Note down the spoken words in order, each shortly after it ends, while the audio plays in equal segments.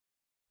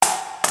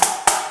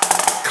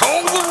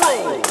the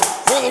road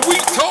for the We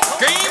Talk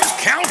Games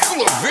Council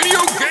of Video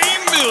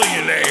Game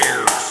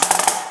Millionaires.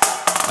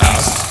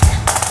 Ask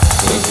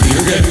the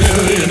video game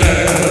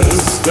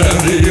millionaires.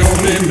 They're the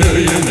only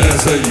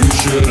millionaires that you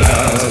should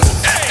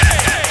ask.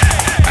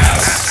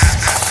 Ask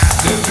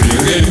the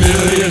video game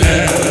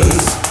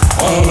millionaires.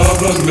 All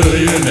of the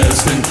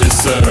millionaires can kiss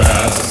their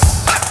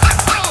ass.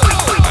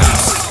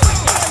 Ask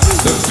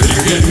the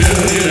video game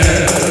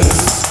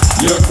millionaires.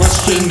 Your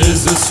question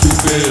is as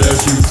stupid as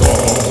you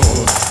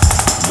thought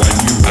when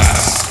you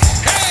ask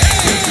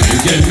the video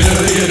game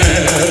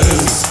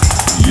millionaires.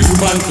 You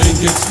might think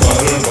it's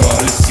butter,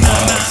 but it's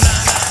not.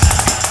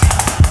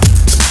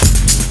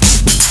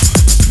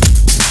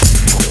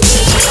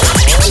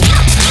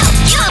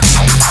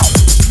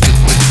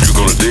 You're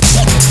gonna dig.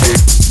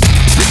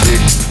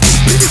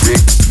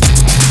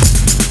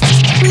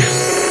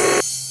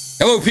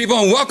 Hello, people,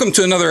 and welcome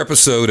to another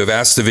episode of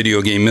Ask the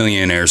Video Game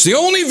Millionaires. The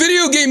only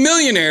video game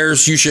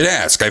millionaires you should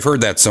ask. I've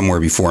heard that somewhere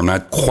before. I'm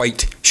not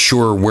quite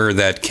sure where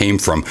that came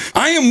from.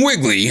 I am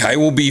Wiggly. I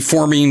will be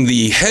forming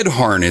the head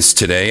harness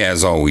today,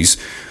 as always.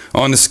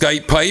 On the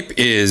Skype pipe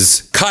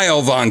is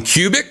Kyle Von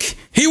Kubik.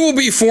 He will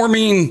be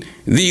forming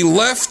the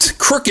left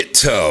crooked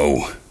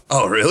toe.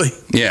 Oh, really?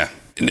 Yeah.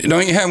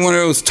 Don't you have one of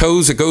those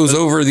toes that goes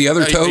over the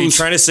other toes? Are you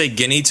trying to say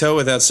guinea toe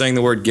without saying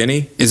the word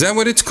guinea? Is that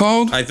what it's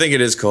called? I think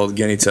it is called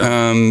guinea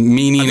toe.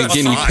 Meaning a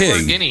guinea Or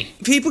pig. guinea.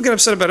 People get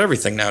upset about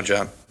everything now,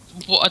 John.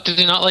 What, did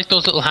they not like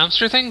those little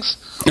hamster things?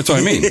 That's what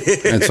I mean.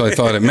 That's what I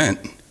thought it meant.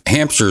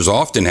 Hamsters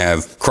often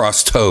have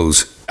crossed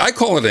toes. I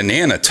call it a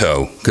nana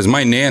toe because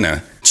my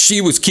nana,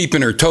 she was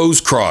keeping her toes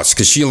crossed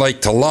because she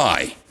liked to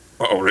lie.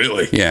 Oh,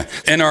 really? Yeah.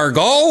 And our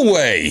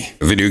Galway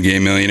video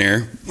game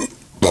millionaire,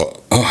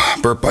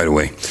 burp by the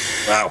way,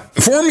 Wow.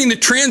 forming the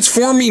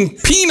transforming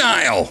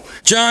penile,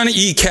 John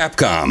E.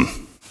 Capcom.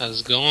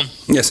 How's it going?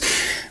 Yes.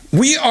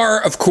 We are,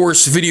 of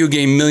course, video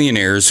game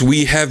millionaires.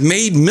 We have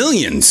made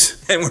millions.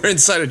 And we're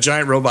inside a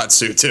giant robot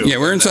suit, too. Yeah,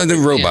 we're inside the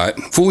robot,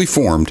 fully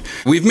formed.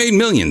 We've made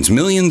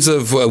millions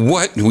of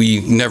what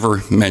we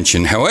never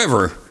mention.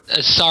 However,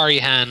 Sorry,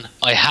 Han.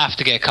 I have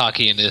to get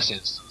cocky in this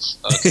instance.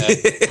 Okay.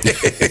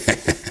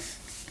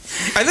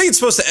 I think it's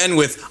supposed to end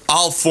with,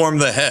 I'll form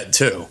the head,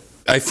 too.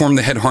 I form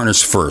the head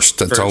harness first.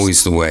 That's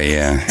always the way,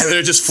 yeah. And then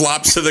it just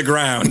flops to the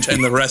ground,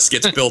 and the rest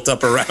gets built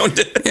up around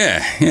it.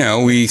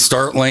 Yeah, we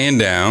start laying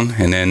down,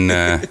 and then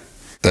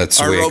that's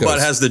the Our way it robot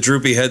goes. has the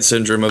droopy head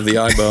syndrome of the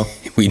Aibo.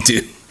 We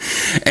do.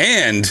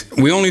 And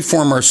we only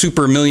form our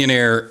super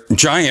millionaire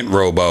giant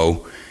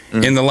robo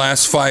in the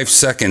last 5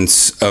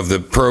 seconds of the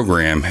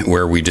program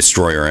where we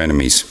destroy our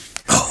enemies.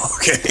 Oh,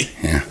 okay.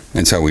 Yeah,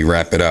 that's how we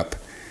wrap it up.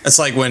 That's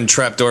like when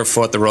Trapdoor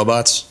fought the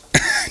robots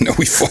No,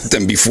 we fought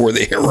them before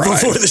they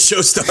arrived. before the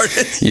show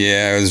started.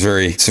 Yeah, it's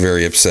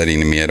very upsetting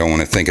to me. I don't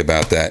want to think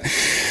about that.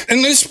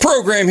 In this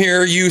program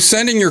here, you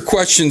send in your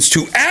questions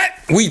to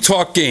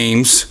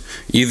 @WeTalkGames,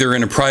 either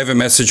in a private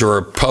message or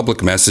a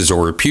public message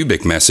or a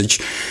pubic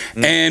message,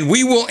 and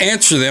we will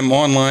answer them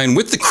online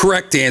with the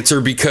correct answer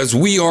because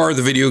we are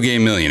the video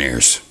game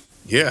millionaires.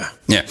 Yeah.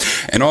 Yeah,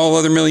 and all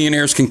other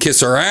millionaires can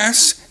kiss our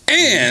ass,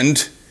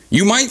 and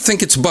you might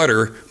think it's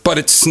butter, but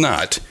it's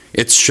not.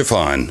 It's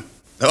chiffon.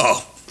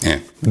 Oh. Yeah.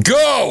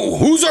 Go!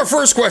 Who's our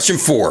first question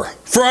for?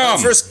 From?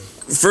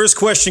 First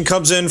question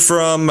comes in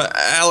from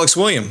Alex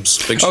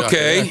Williams. Big shocker,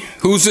 Okay, yeah.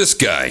 who's this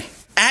guy?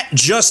 At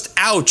Just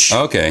Ouch.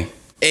 Okay.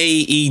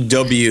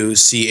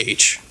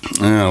 AEWCH.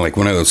 Like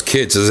one of those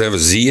kids. Does it have a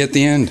Z at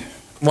the end?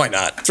 Why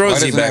not? Throw Why a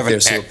Z doesn't it back have there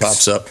an so it X?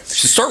 pops up.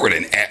 Should start with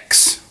an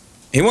X.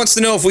 He wants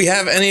to know if we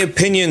have any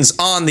opinions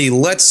on the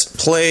Let's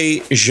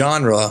Play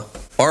genre.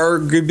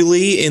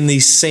 Arguably in the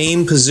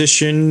same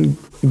position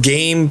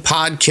game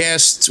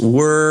podcasts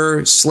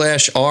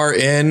were/are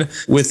in,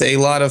 with a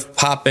lot of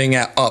popping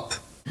up.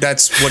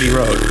 That's what he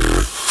wrote.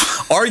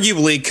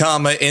 Arguably,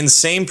 comma, in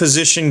same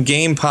position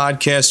game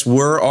podcasts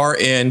are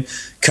in,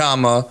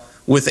 comma,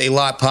 with a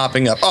lot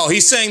popping up. Oh,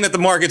 he's saying that the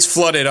market's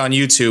flooded on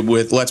YouTube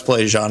with Let's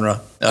Play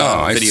genre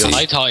I videos. see.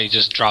 I thought he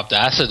just dropped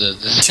acid at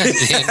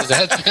the end of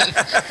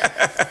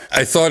that.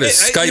 I thought his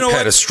Skype You know what?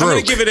 had a I'm stroke.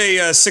 going to give it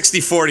a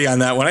 60-40 on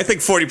that one. I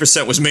think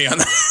 40% was me on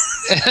that.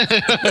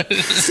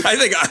 I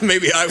think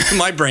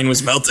my brain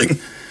was melting.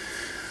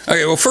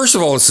 Okay, well, first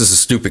of all, this is a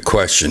stupid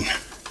question.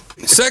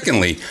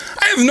 Secondly,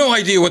 I have no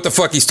idea what the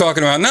fuck he's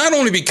talking about. Not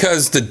only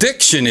because the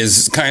diction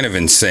is kind of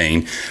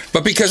insane,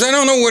 but because I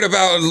don't know what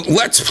about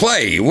Let's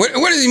Play. What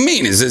does he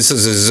mean? Is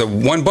this a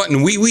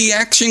one-button wee-wee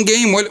action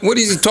game? What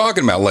is he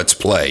talking about, Let's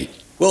Play?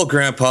 Well,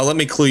 Grandpa, let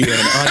me clue you in.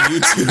 On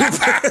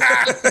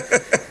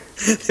YouTube,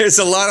 there's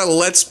a lot of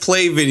Let's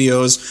Play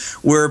videos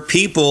where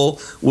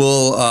people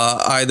will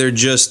either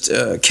just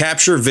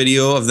capture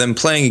video of them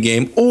playing a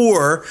game,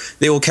 or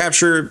they will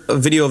capture a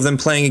video of them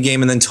playing a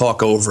game and then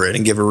talk over it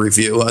and give a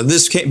review.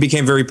 This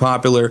became very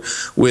popular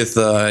with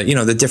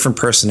the different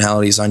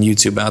personalities on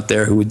YouTube out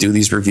there who would do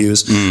these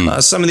reviews.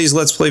 Some of these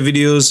Let's Play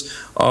videos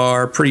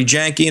are pretty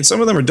janky, and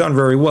some of them are done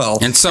very well.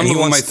 And some of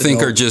them I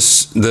think are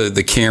just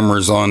the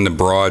cameras on the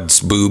broad's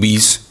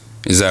boobies.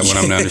 Is that what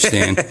I'm to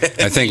understand?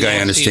 I think I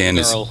understand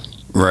this. Girl.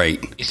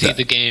 Right. You see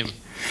the game.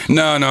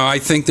 No, I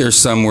think there's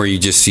some where you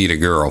just see the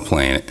girl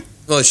playing it.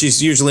 Well,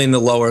 she's usually in the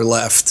lower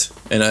left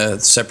in a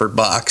separate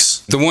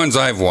box. The ones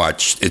I've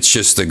watched, it's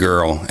just the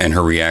girl and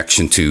her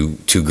reaction to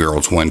Two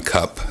Girls, One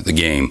Cup, the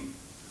game.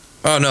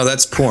 Oh, no,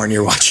 that's porn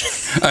you're watching.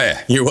 Oh,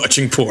 yeah. You're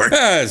watching porn.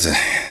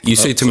 You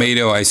say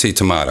tomato, I say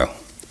tomato.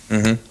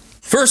 Mm-hmm.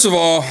 First of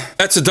all,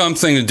 that's a dumb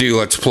thing to do.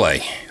 Let's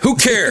play. Who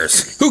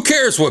cares? Who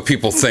cares what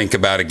people think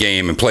about a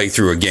game and play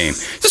through a game?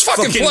 Just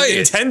fucking play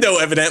it.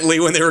 Nintendo, evidently,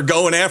 when they were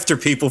going after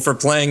people for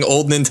playing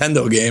old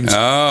Nintendo games.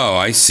 Oh,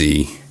 I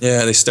see.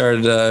 Yeah, they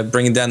started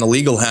bringing down the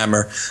legal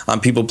hammer on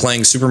people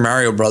playing Super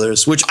Mario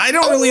Brothers, which I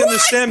don't really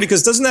understand,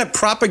 because doesn't that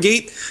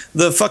propagate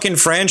the fucking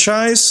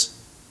franchise?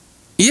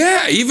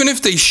 Yeah, even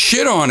if they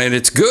shit on it,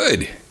 it's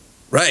good.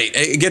 Right.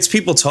 It gets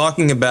people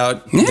talking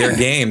about their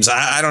games.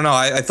 I don't know.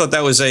 I thought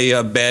that was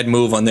a bad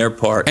move on their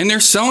part. And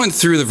they're selling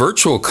through the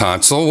virtual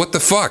console. What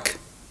the fuck?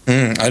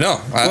 I know.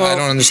 I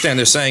don't understand.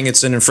 They're saying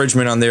it's an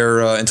infringement on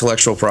their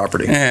intellectual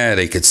property.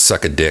 They could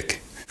suck a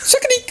dick.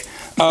 Suck a dick.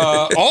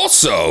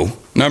 Also,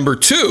 number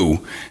 2,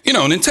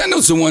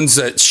 Nintendo's the ones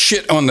that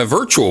shit on the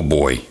Virtual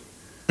Boy.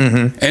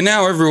 Mm-hmm. And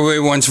now everybody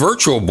wants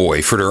Virtual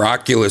Boy for their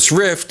Oculus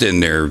Rift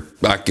and their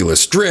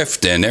Oculus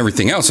Drift and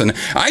everything else. And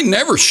I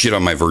never shit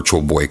on my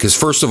Virtual Boy because,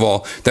 first of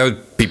all, that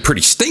would be pretty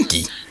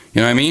stinky.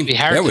 You know what I mean? It'd be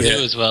hard to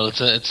do as well.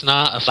 It's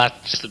not a flat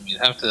system. You'd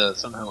have to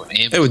somehow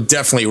aim. It would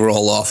definitely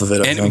roll off of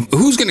it, I think.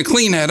 Who's going to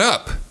clean that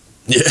up?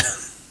 Yeah,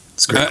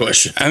 that's a great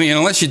question. I mean,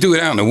 unless you do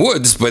it out in the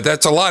woods, but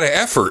that's a lot of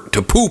effort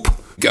to poop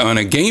on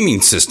a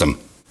gaming system.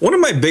 One of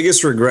my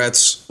biggest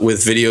regrets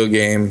with video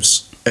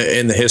games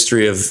in the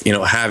history of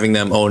having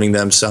them, owning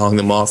them, selling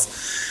them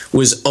off,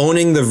 was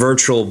owning the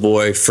Virtual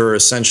Boy for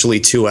essentially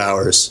 2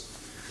 hours.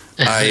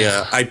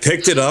 I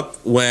picked it up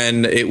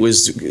when it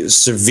was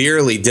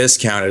severely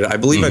discounted. I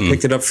believe I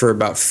picked it up for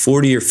about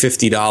 $40 or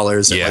 $50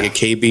 at like a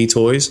KB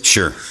Toys.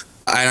 Sure.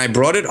 And I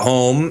brought it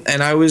home,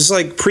 and I was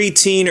like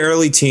preteen,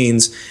 early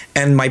teens,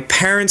 and my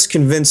parents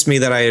convinced me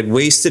that I had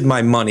wasted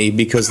my money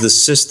because the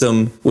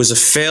system was a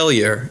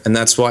failure, and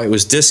that's why it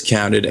was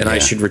discounted, and I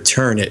should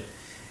return it.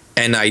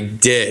 And I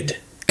did.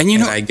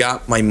 And I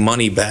got my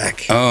money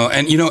back. Oh,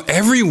 and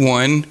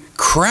everyone,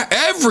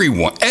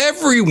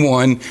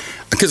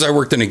 because I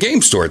worked in a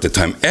game store at the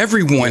time,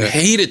 everyone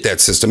hated that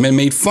system and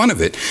made fun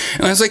of it.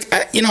 And I was like,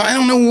 I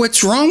don't know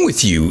what's wrong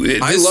with you.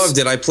 I loved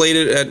it. I played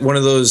it at one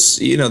of those,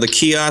 the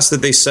kiosks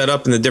that they set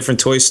up in the different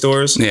toy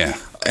stores. Yeah.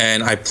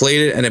 And I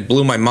played it, and it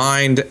blew my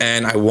mind,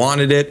 and I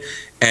wanted it.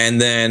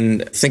 And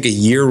then I think a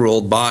year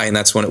rolled by, and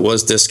that's when it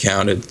was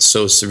discounted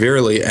so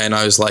severely. And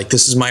I was like,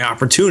 this is my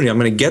opportunity. I'm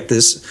going to get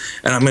this,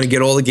 and I'm going to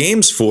get all the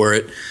games for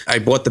it. I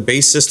bought the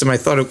base system. I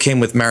thought it came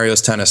with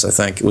Mario's Tennis, I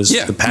think. It was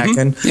the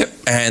pack-in. Mm-hmm. Yep.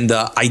 And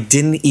I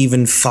didn't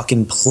even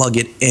fucking plug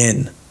it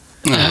in.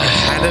 I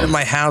had it in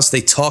my house.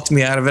 They talked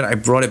me out of it. I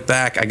brought it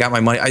back. I got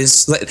my money.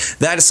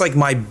 That is like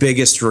my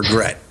biggest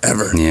regret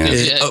ever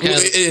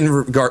in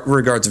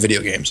regard to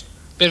video games.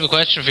 Bit of a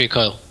question for you,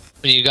 Kyle.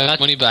 When you got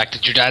money back,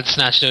 did your dad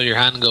snatch it out of your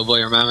hand and go buy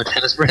your mom a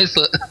tennis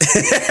bracelet?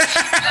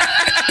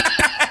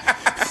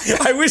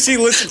 I wish he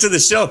listened to the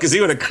show, because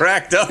he would have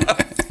cracked up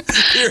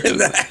hearing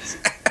that.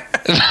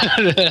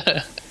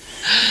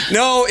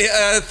 No,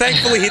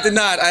 thackfully he did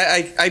not.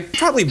 I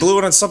probably blew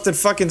it on something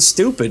fucking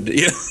stupid.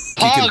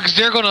 Pogs,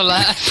 they're going to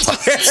last.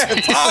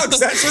 Pogs,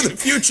 that's where the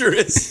future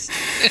is.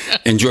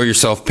 Enjoy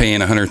yourself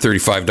paying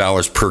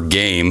 $135 per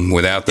game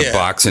without the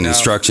box and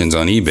instructions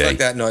on eBay. Fuck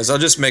that noise. I'll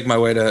just make my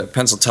way to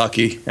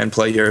Pennsylvania and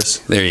play yours.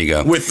 There you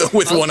go.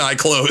 With one eye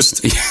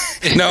closed.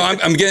 No,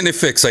 I'm getting it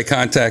fixed. I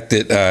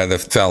contacted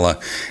the fella,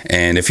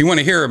 and if you want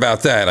to hear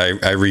about that,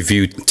 I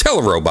reviewed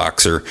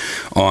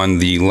Teleroboxer on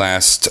the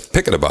last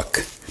Pick of the Buck.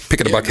 Pick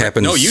of the Buck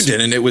happens. No, you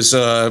didn't. It was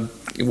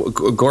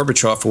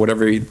Gorbachev, or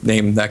whatever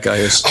name that guy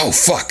is. Oh,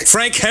 fuck.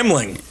 Frank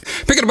Hemling.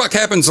 Pick of the Buck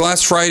happens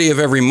last Friday of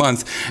every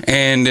month,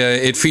 and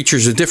it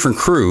features a different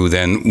crew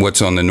than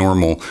what's on the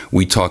normal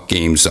We Talk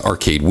Games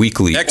Arcade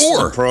Weekly.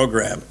 Excellent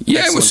program.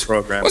 Yeah,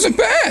 Excellent it wasn't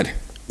bad.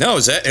 No,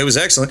 it was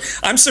excellent.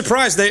 I'm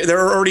surprised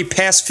they're already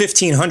past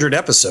 1,500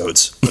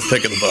 episodes of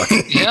Pick of the Buck.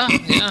 Yeah.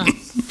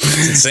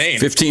 It's insane.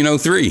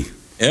 1503.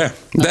 Yeah.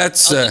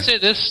 That's. I'll just say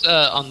this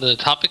on the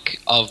topic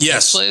of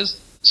Let's Plays.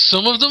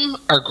 Some of them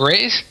are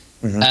great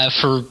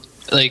for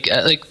like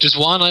just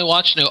one I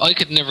watched. Now I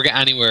could never get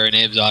anywhere in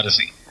Abe's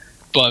Odyssey,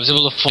 but I was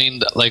able to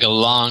find like a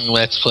long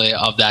Let's Play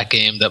of that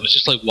game that was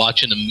just like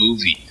watching a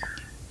movie.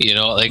 It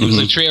was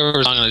like 3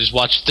 hours long, and I just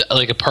watched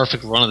like a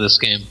perfect run of this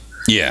game.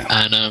 Yeah,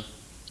 and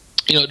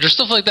there's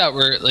stuff like that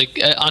where like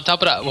on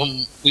top of that,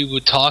 when we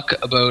would talk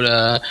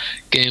about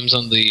games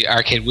on the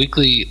Arcade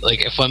Weekly,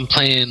 like if I'm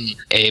playing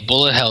a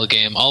bullet hell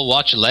game, I'll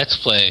watch a Let's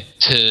Play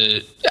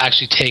to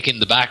actually take in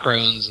the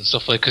backgrounds and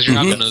stuff, like, because you're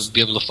not going to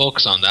be able to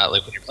focus on that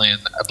like when you're playing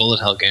a bullet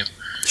hell game.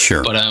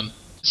 Sure. But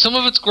some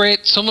of it's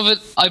great, some of it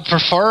I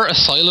prefer a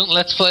silent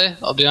Let's Play,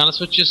 I'll be honest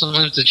with you.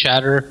 Sometimes the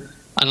chatter,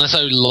 unless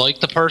I like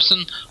the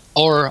person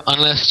or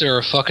unless they're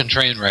a fucking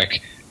train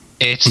wreck,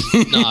 it's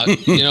not,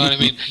 you know what I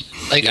mean?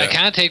 Like, I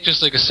can't take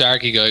just like a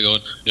Starkey guy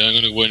going, I'm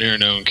going to go in here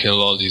now and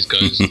kill all these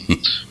guys.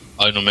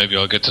 I don't know, maybe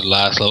I'll get to the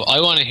last level.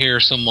 I want to hear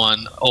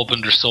someone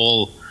open their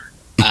soul,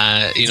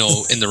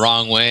 in the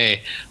wrong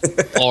way,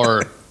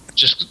 or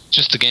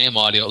just the game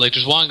audio. Like,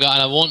 there's one guy,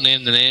 and I won't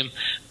name the name,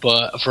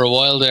 but for a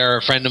while there,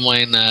 a friend of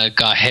mine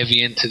got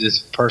heavy into this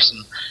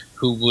person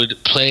who would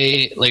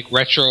play like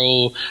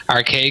retro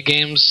arcade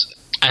games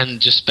and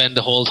just spend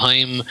the whole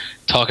time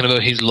talking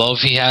about his love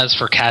he has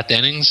for Kat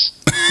Dennings.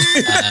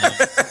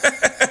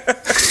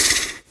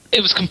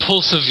 It was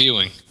compulsive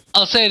viewing.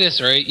 I'll say this,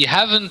 right? You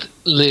haven't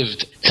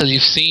lived till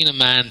you've seen a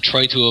man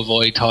try to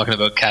avoid talking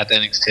about Kat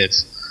Dennings'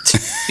 tits.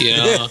 You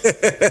know?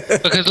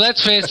 Because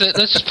let's face it,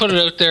 let's just put it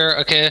out there,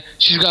 okay?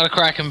 She's got a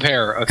cracking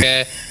pair,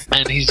 okay?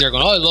 And he's there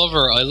going, I love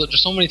her.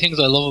 There's so many things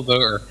I love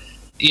about her.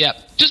 Yeah,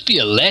 just be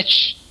a lech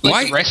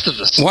like the rest of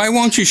us. Why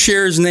won't you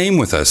share his name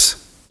with us?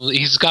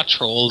 He's got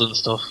trolled and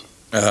stuff.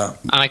 And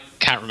I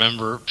can't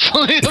remember.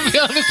 To be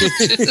honest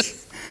with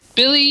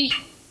you.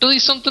 Billy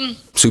something?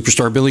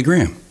 Superstar Billy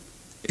Graham.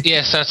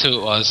 Yes, that's who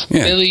it was.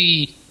 Yeah.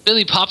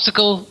 Billy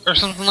Popsicle or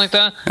something like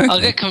that. Okay.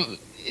 I'll get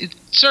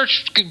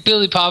search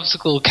Billy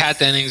Popsicle, Kat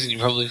Dennings, and you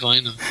probably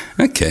find him.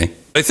 Okay.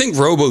 I think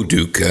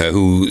RoboDuke,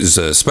 who is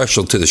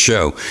special to the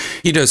show,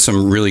 he does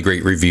some really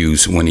great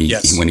reviews when he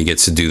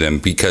gets to do them,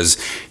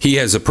 because he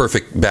has a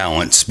perfect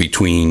balance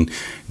between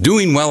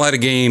doing well at a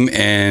game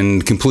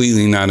and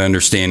completely not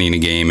understanding a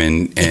game,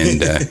 and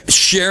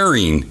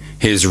sharing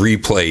his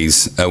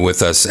replays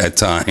with us at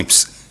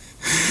times,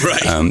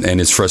 right? And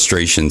his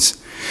frustrations.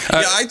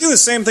 Yeah, I do the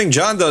same thing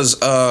John does.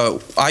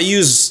 I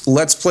use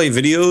Let's Play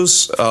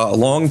videos,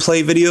 long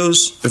play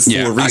videos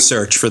for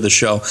research for the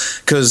show.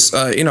 Because,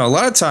 a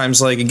lot of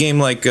times, like a game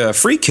like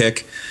Free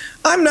Kick,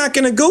 I'm not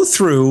going to go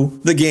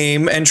through the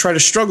game and try to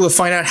struggle to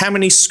find out how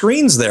many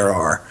screens there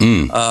are.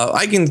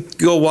 I can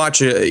go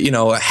watch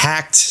a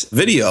hacked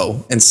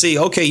video and see,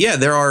 okay, yeah,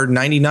 there are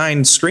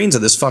 99 screens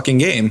of this fucking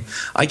game.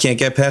 I can't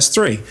get past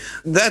 3.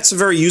 That's a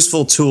very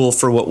useful tool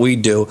for what we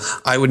do.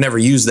 I would never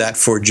use that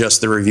for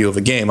just the review of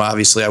a game.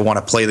 Obviously, I want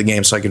to play the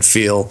game so I can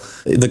feel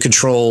the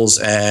controls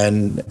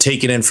and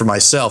take it in for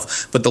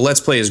myself. But the Let's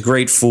Play is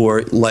great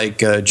for,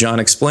 like John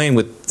explained,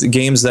 with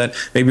games that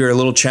maybe are a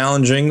little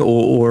challenging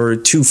or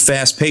too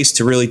fast-paced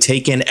to really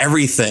take in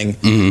everything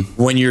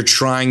when you're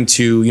trying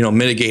to,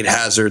 mitigate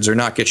hazards or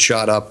not get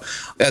shot up.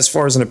 As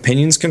far as an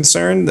opinion's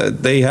concerned,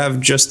 that they have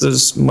just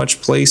as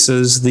much place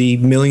as the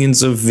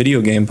millions of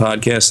video game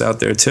podcasts out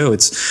there too.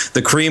 It's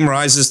the cream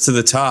rises to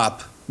the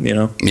top.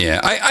 Yeah,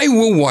 I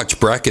will watch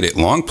Bracketed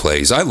Long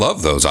Plays. I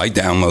love those. I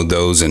download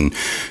those and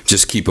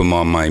just keep them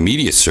on my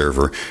media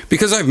server,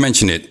 because I've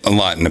mentioned it a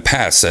lot in the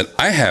past that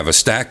I have a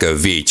stack of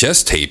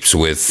VHS tapes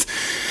with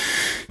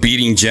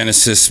beating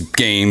Genesis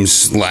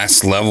games,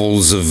 last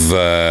levels of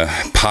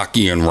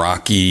Pocky and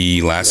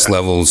Rocky, last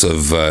levels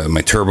of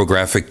my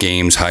TurboGrafx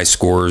games, high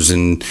scores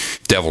in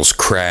Devil's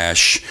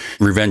Crash,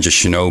 Revenge of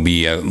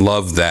Shinobi. I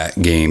love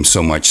that game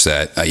so much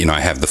that I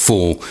have the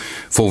full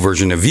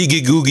version of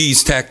Viga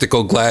Googie's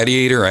Tactical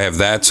Gladiator. I have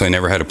that, so I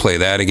never had to play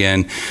that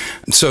again.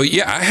 So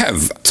yeah, I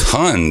have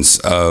tons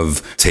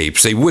of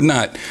tapes. They would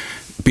not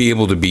be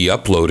able to be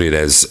uploaded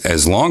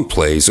as long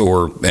plays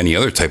or any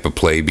other type of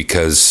play,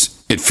 because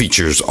it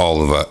features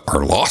all of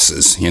our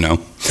losses,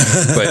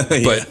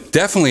 But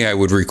definitely I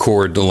would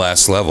record the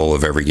last level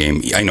of every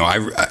game. I know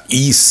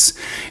Ys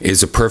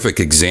is a perfect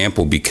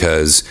example,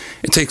 because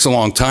it takes a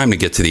long time to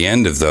get to the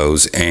end of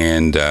those,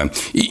 and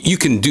you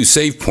can do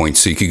save points,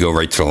 so you could go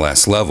right to the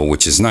last level,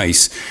 which is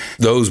nice.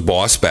 Those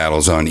boss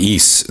battles on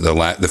Ys,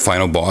 the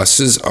final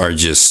bosses, are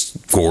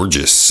just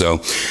gorgeous.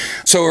 So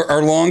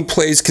are long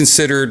plays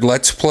considered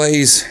Let's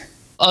Plays?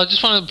 I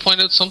just wanted to point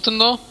out something,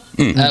 though.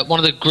 One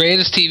of the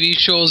greatest TV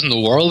shows in the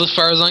world, as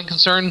far as I'm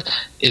concerned,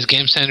 is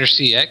Game Center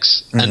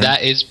CX, and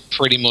that is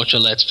pretty much a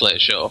Let's Play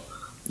show.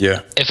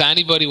 Yeah. If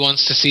anybody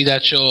wants to see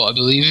that show, I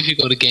believe if you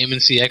go to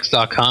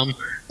GameandCX.com,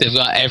 they've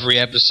got every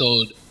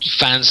episode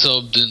fan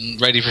subbed and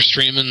ready for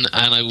streaming,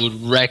 and I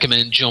would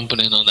recommend jumping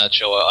in on that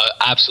show. I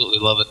absolutely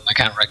love it. I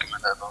can't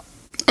recommend that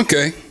enough.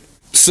 Okay.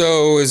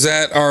 So is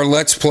that our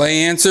Let's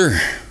Play answer?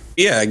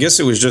 Yeah, I guess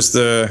it was just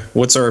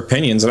what's our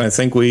opinions, and I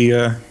think we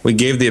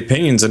gave the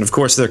opinions, and of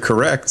course they're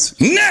correct.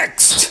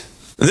 Next!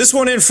 This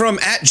one in from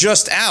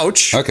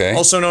 @JustOuch,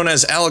 also known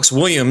as Alex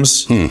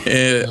Williams,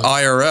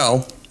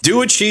 IRL.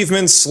 Do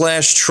achievements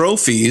 /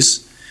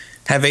 trophies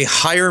have a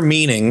higher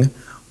meaning,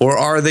 or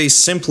are they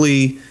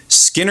simply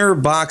Skinner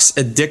box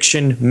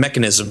addiction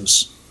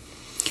mechanisms?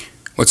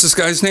 What's this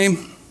guy's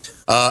name?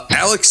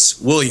 Alex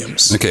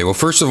Williams. Okay, well,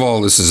 first of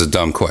all, this is a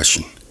dumb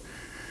question.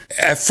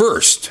 At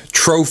first,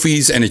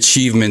 trophies and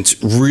achievements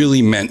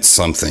really meant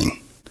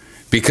something,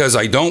 because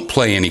I don't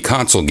play any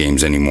console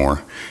games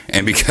anymore,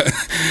 and because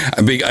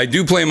I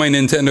do play my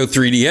Nintendo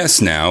 3DS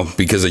now,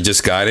 because I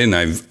just got it and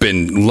I've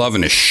been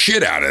loving the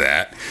shit out of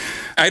that.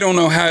 I don't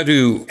know how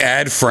to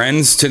add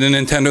friends to the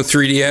Nintendo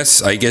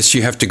 3DS. I guess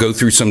you have to go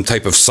through some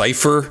type of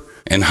cipher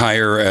and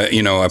hire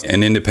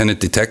an independent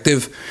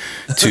detective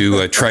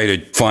to try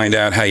to find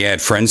out how you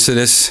add friends to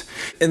this.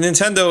 And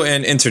Nintendo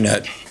and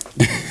internet,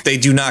 they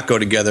do not go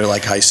together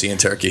like Hi-C and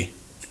Turkey.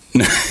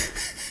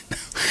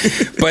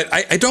 But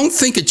I don't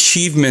think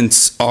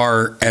achievements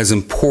are as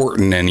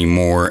important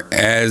anymore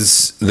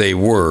as they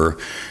were.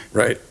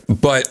 Right.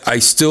 But I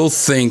still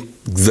think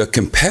the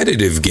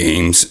competitive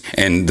games,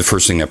 and the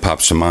first thing that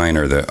pops to mind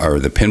are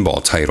the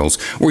pinball titles,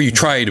 where you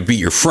try to beat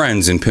your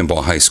friends in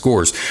pinball high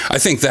scores. I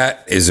think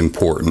that is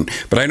important.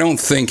 But I don't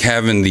think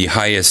having the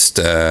highest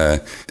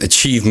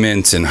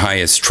achievements and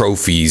highest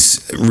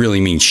trophies really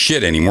means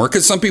shit anymore,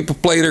 because some people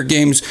play their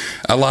games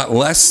a lot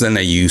less than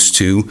they used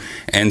to,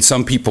 and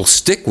some people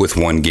stick with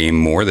one game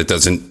more that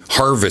doesn't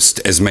harvest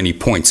as many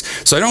points.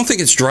 So I don't think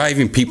it's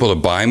driving people to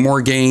buy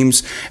more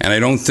games, and I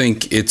don't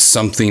think it's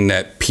something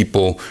that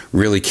people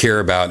really care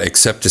about,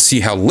 except to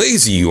see how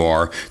lazy you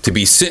are to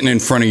be sitting in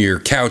front of your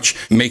couch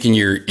making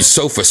your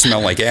sofa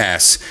smell like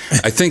ass.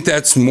 I think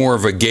that's more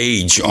of a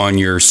gauge on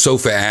your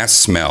sofa ass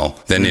smell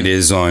than it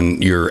is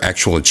on your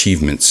actual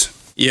achievements.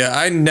 Yeah,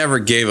 I never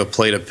gave a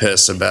plate of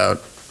piss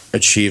about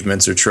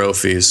achievements or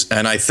trophies,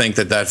 and I think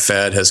that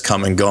fad has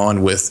come and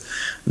gone with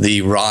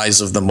the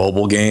rise of the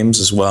mobile games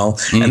as well.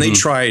 And they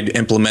tried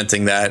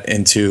implementing that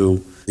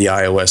into the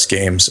iOS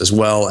games as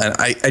well, and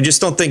I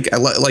just don't think,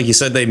 like you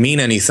said, they mean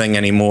anything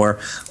anymore,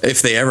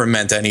 if they ever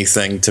meant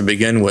anything to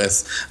begin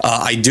with.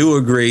 I do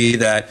agree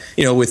that,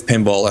 with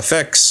Pinball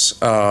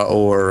FX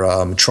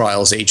or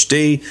Trials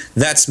HD,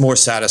 that's more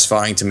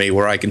satisfying to me,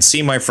 where I can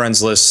see my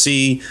friends list,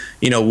 see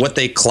what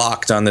they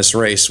clocked on this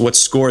race, what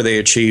score they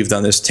achieved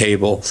on this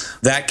table.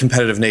 That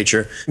competitive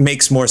nature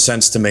makes more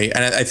sense to me,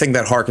 and I think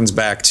that harkens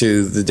back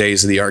to the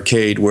days of the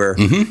arcade where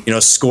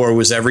score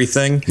was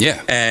everything.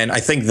 Yeah, and I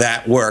think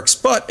that works,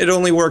 but it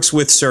only works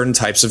with certain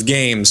types of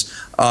games.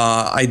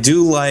 I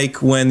do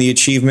like when the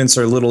achievements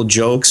are little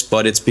jokes,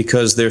 but it's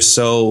because they're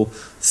so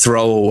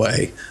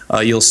throwaway.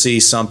 You'll see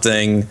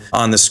something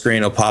on the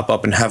screen will pop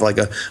up and have like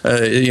a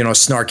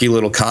snarky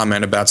little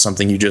comment about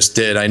something you just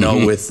did. I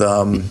know with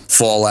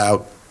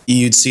Fallout,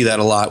 you'd see that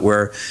a lot,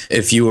 where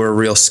if you were a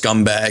real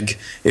scumbag,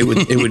 it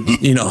would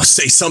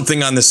say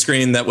something on the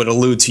screen that would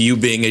allude to you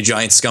being a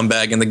giant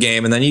scumbag in the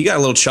game, and then you got a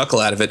little chuckle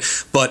out of it.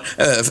 But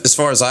as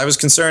far as I was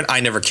concerned, I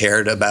never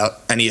cared about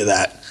any of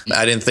that.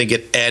 I didn't think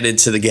it added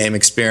to the game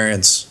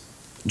experience.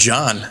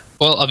 John?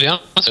 Well, I'll be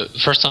honest, the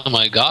first time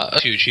I got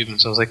a few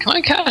achievements, I was like, can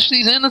I cash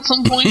these in at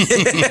some point? And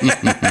then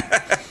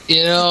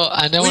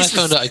when I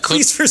found out I couldn't.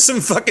 Please, for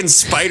some fucking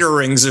spider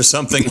rings or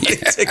something.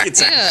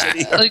 Tickets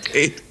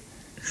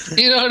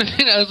you know what I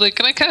mean? I was like,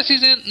 can I cash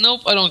these in?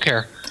 Nope, I don't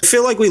care. I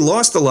feel like we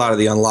lost a lot of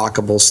the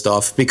unlockable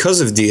stuff because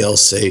of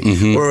DLC,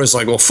 where it was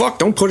like, well, fuck,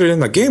 don't put it in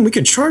the game. We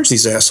can charge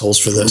these assholes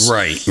for this.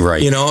 Right.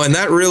 And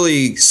that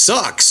really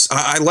sucks.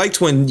 I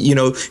liked when,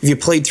 if you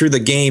played through the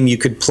game, you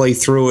could play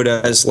through it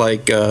as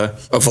like a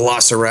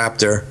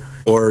Velociraptor,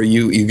 or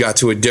you got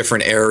to a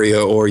different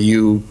area, or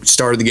you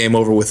started the game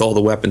over with all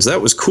the weapons.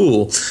 That was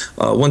cool.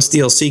 Once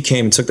DLC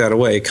came and took that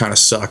away, it kind of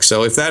sucks.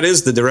 So if that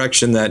is the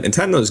direction that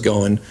Nintendo's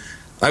going,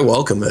 I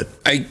welcome it.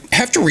 I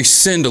have to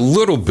rescind a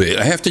little bit.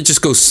 I have to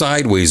just go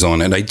sideways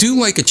on it. I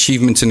do like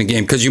achievements in a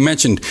game, because you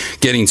mentioned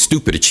getting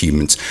stupid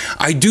achievements.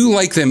 I do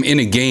like them in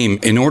a game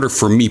in order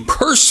for me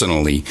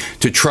personally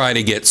to try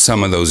to get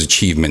some of those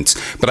achievements.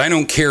 But I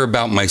don't care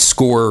about my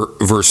score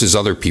versus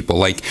other people.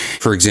 Like,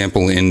 for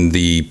example, in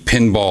the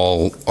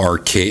pinball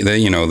arcade,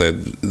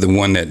 the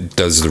one that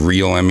does the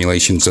real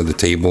emulations of the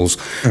tables,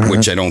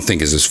 which I don't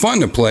think is as fun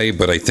to play,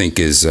 but I think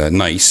is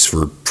nice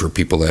for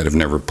people that have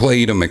never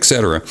played them,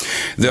 etc.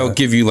 They'll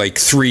give you like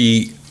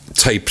 3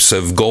 types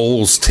of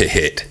goals to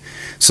hit.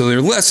 So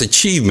they're less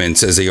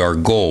achievements as they are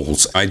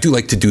goals. I do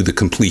like to do the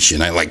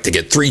completion. I like to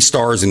get 3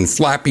 stars in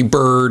Flappy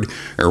Bird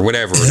or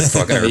whatever,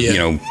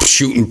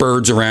 shooting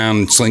birds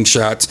around,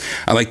 slingshots.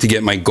 I like to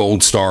get my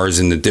gold stars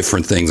in the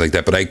different things like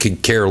that, but I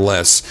could care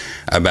less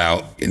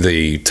about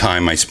the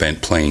time I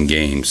spent playing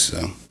games.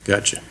 So.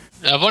 Gotcha.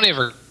 I've only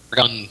ever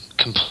gone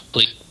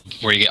complete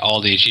where you get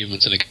all the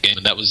achievements in a game,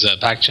 and that was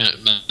Pac-Champ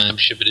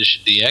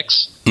Edition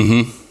DX.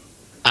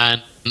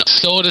 And I'm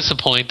so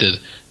disappointed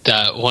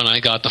that when I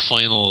got the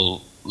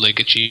final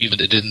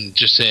achievement, it didn't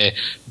just say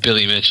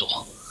Billy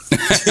Mitchell.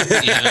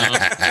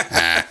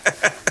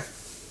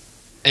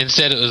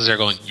 Instead, it was there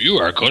going, "You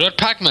are good at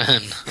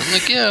Pac-Man." I'm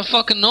like, "Yeah,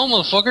 fucking no,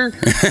 motherfucker."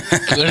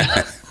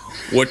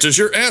 What does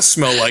your ass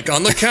smell like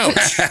on the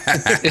couch?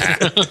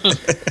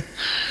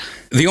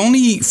 The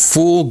only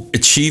full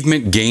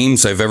achievement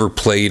games I've ever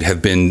played have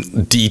been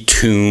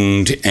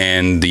Detuned,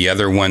 and the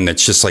other one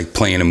that's just like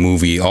playing a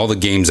movie, all the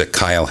games that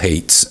Kyle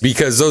hates,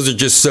 because those are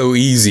just so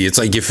easy. It's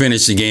like you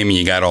finish the game and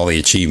you got all the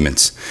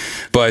achievements.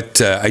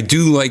 But I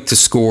do like to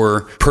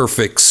score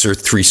perfects or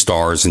 3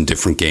 stars in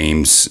different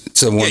games.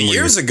 So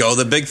years ago,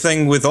 the big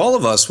thing with all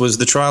of us was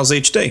the Trials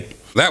HD.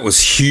 That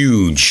was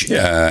huge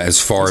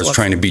as far as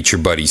trying to beat your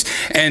buddies.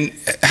 And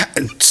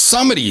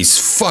some of these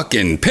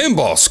fucking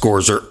pinball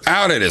scores are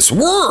out of this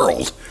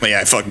world. Yeah,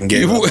 I fucking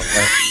gave up.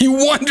 You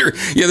wonder.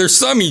 Yeah, there's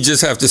some you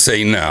just have to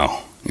say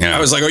no. Yeah.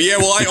 I was like, oh yeah,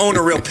 well I own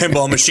a real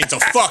pinball machine, so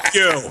fuck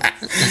you.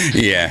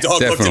 Yeah,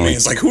 Dog looked at me.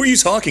 It's like, who are you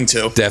talking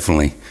to?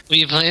 Definitely. Were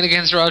you playing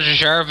against Roger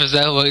Sharp? Is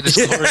that why the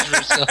scores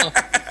were so?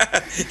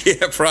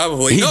 Yeah,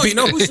 probably. No, you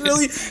know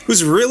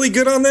who's really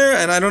good on there,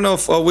 and I don't know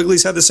if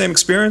Wiggly's had the same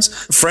experience.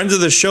 Friend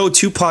of the show,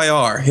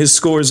 2PyR. His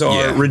scores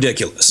are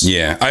ridiculous.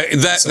 Yeah,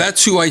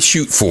 that's who I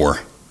shoot for.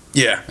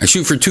 Yeah, I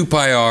shoot for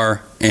 2PyR,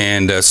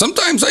 and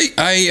sometimes I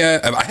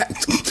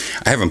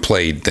haven't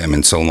played them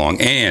in so long.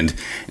 And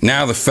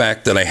now the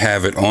fact that I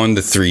have it on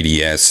the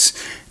 3DS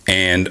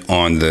and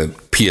on the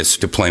PS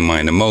to play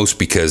mine the most,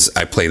 because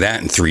I play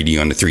that in 3D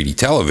on the 3D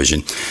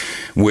television,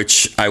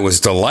 which I was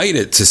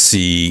delighted to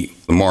see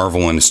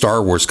Marvel and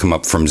Star Wars come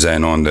up from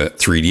Zen on the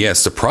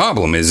 3DS. The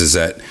problem is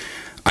that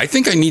I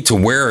think I need to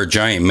wear a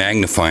giant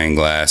magnifying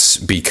glass,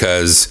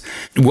 because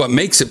what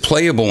makes it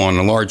playable on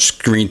a large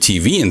screen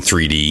TV in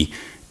 3D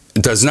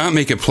does not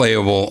make it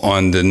playable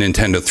on the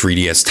Nintendo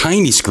 3DS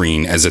tiny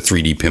screen as a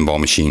 3D pinball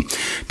machine.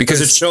 Because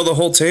does it show the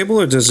whole table,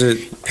 or does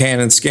it pan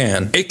and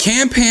scan? It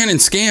can pan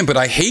and scan, but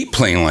I hate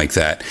playing like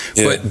that.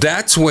 Yeah. But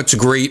that's what's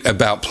great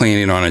about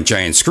playing it on a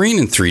giant screen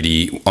in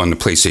 3D on the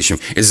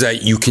PlayStation, is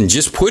that you can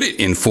just put it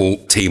in full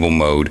table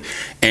mode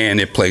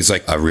and it plays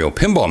like a real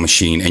pinball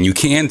machine, and you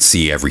can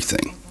see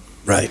everything.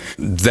 Right.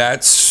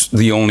 That's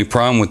the only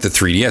problem with the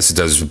 3DS. It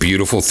does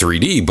beautiful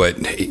 3D,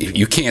 but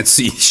you can't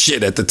see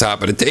shit at the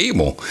top of the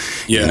table.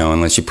 Yeah. You know,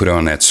 unless you put it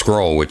on that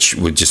scroll, which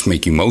would just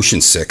make you motion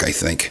sick, I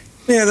think.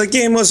 Yeah, the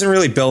game wasn't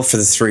really built for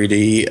the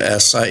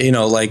 3DS. You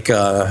know, like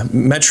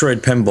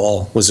Metroid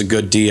Pinball was a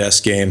good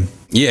DS game.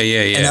 Yeah.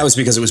 And that was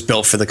because it was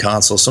built for the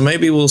console. So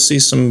maybe we'll see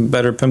some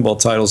better pinball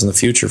titles in the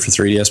future for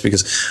 3DS,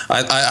 because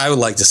I would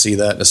like to see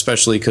that,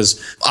 especially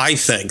because I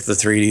think the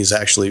 3D is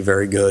actually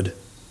very good.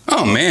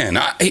 Oh, man.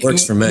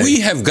 Works for me. We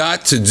have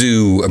got to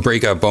do a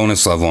breakout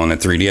bonus level on the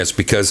 3DS,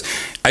 because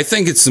I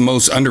think it's the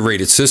most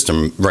underrated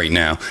system right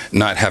now,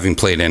 not having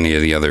played any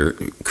of the other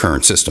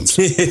current systems.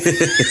 And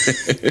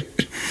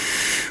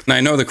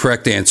I know the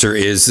correct answer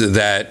is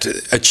that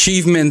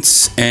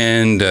achievements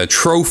and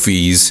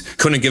trophies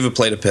couldn't give a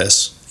plate of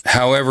piss.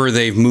 However,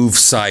 they've moved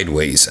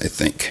sideways, I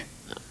think.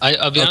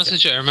 I'll be honest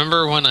with you, I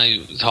remember when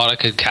I thought I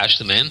could cash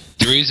them in.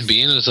 The reason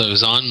being is I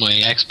was on my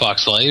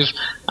Xbox Live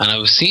and I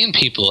was seeing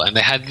people and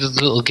they had these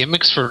little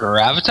gimmicks for their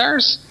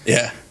avatars.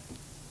 Yeah.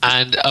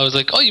 And I was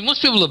like, oh, you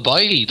must be able to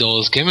buy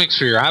those gimmicks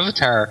for your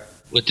avatar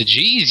with the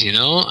G's, you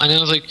know? And then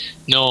I was like,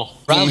 no,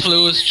 Ralph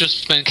Lewis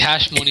just spent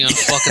cash money on a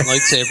fucking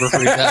lightsaber for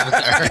his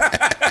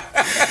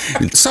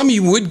avatar. Some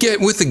you would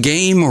get with a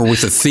game or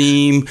with a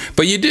theme,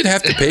 but you did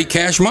have to pay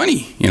cash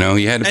money. You know,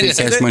 you had to pay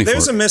cash money for it.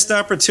 There's a missed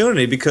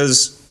opportunity,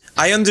 because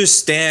I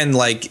understand,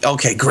 like,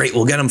 okay, great,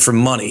 we'll get them for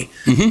money.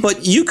 Mm-hmm.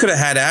 But you could have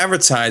had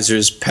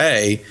advertisers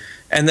pay,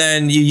 and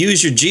then you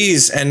use your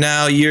G's, and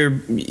now your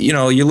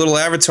little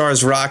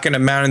avatar's rocking a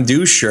Mountain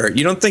Dew shirt.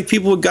 You don't think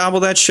people would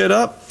gobble that shit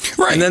up?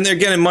 Right. And then they're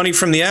getting money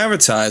from the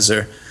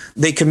advertiser.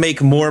 They can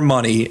make more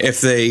money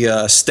if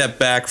they step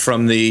back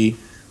from the,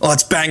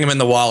 let's bang them in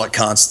the wallet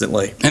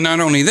constantly. And not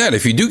only that,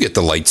 if you do get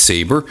the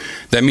lightsaber,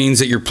 that means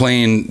that you're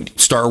playing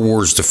Star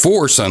Wars The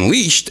Force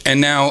Unleashed, and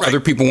now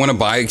other people want to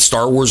buy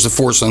Star Wars The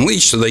Force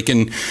Unleashed so they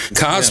can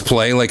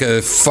cosplay like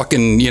a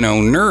fucking,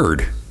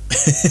 nerd.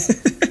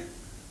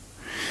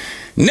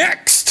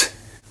 Next!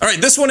 All right,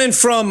 this one in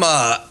from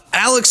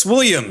Alex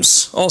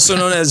Williams, also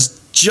known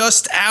as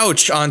Just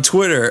Ouch on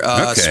Twitter,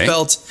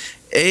 spelt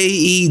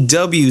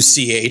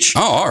AEWCH.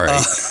 Oh, all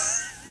right.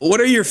 What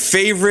are your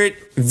favorite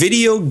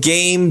video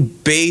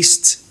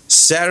game-based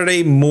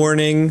Saturday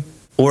morning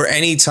or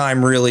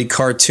anytime, really,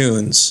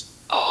 cartoons?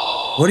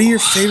 Oh. What are your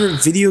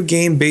favorite video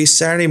game-based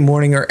Saturday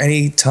morning or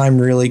anytime,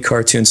 really,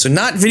 cartoons? So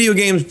not video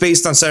games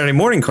based on Saturday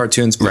morning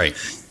cartoons, but right.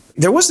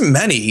 There wasn't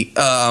many.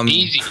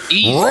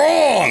 Easy.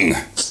 Wrong!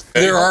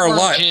 There are a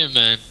lot. Jim,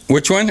 man.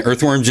 Which one?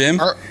 Earthworm Jim?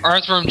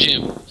 Earthworm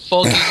Jim.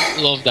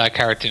 Fucking love that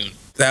cartoon.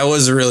 That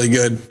was a really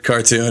good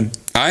cartoon.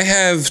 I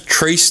have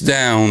traced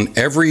down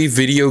every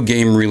video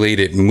game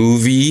related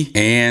movie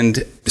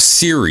and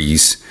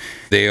series.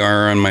 They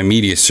are on my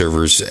media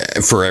servers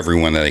for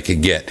everyone that I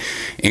could get,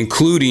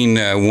 including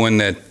one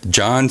that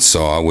John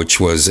saw, which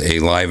was a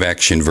live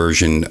action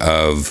version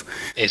of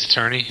Ace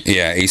Attorney.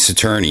 Yeah, Ace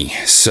Attorney.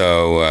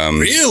 So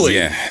really,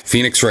 yeah,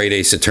 Phoenix Wright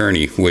Ace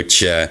Attorney,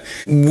 which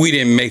we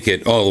didn't make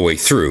it all the way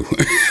through,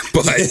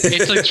 but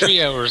it's like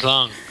 3 hours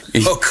long.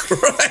 Oh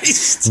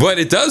Christ! But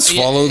it does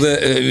follow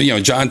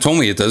the. John told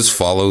me it does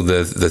follow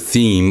the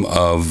theme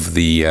of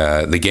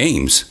the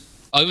games.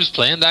 I was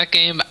playing that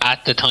game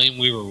at the time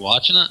we were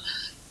watching it,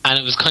 and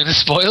it was kind of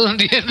spoiling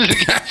the end of the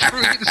game for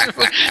me.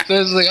 So I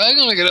was like, I'm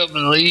gonna get up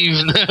and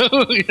leave now.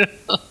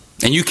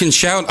 And you can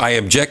shout, "I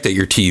object" at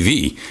your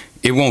TV.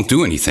 It won't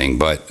do anything,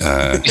 but you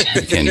can do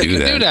that. You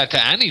can do that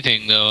to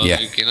anything, though. Yeah.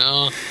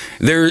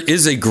 There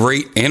is a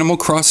great Animal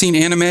Crossing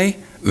anime.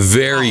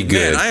 Very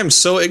good. Man, I am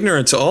so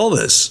ignorant to all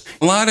this.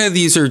 A lot of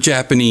these are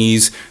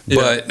Japanese,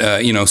 but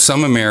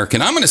some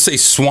American. I'm going to say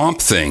Swamp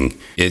Thing.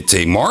 It's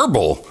a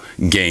marble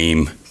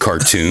game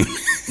cartoon.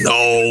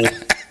 No.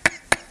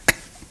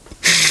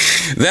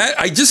 That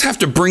I just have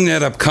to bring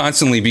that up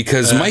constantly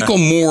because Michael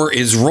Moore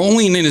is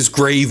rolling in his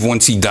grave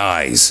once he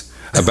dies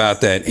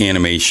about that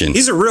animation.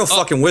 He's a real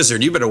fucking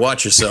wizard. You better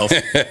watch yourself.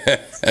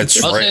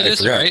 That's I'll right. say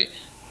this, right?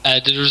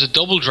 There was a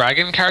Double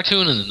Dragon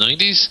cartoon in the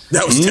 90s.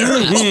 That was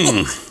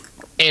terrible.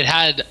 It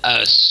had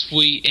a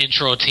sweet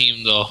intro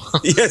theme, though.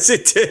 Yes,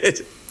 it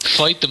did.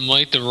 Fight the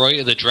might, the right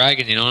of the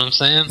dragon. You know what I'm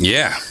saying?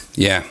 Yeah.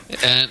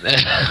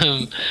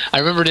 And I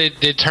remember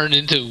they turned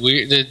into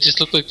weird. They just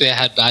looked like they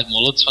had bad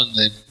mullets when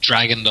they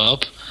dragoned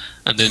up,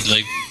 and they'd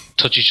like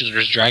touch each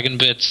other's dragon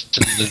bits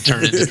and they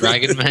turned into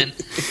dragon men.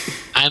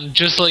 And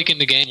just like in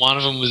the game, one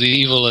of them was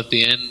evil at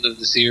the end of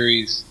the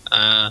series.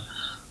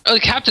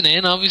 Captain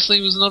N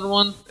obviously was another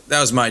one. That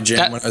was my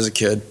jam when I was a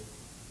kid.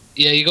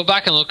 Yeah, you go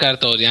back and look at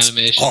it though. The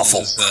animation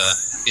awful.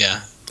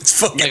 Yeah. It's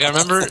fucking like I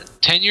remember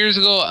 10 years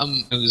ago, I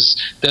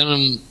was down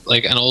in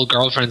like an old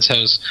girlfriend's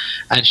house,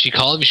 and she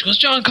called me. She goes,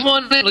 "John, come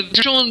on in. Like,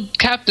 they're showing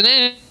Captain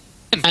N."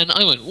 And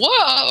I went,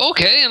 "What?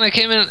 Okay." And I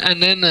came in,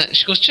 and then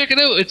she goes, "Check it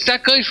out. It's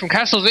that guy from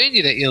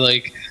Castlevania that you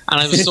like."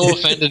 And I was so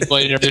offended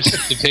by their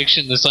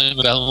depiction, the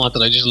Simon Belmont,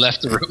 that I just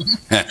left the room.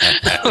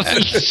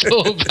 It was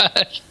so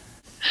bad.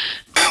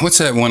 What's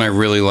that one I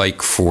really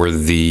like for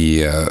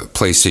the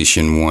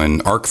PlayStation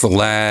 1? Arc the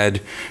Lad,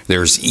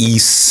 there's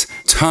Ys,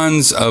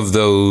 tons of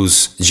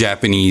those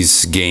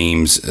Japanese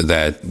games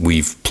that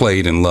we've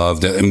played and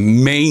loved,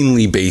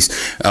 mainly based,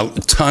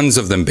 tons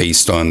of them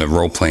based on the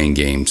role-playing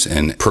games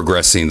and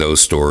progressing those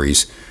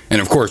stories.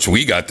 And of course,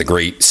 we got the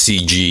great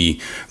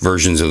CG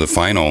versions of the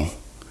final.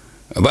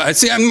 But I'd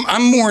say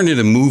I'm more into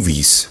the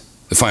movies.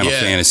 The Final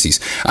Fantasies.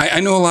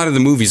 I know a lot of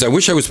the movies. I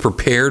wish I was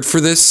prepared for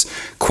this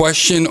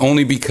question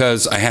only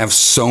because I have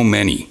so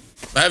many.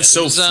 I have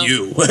so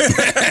few.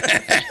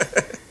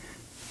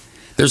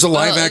 There's a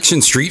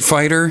live-action Street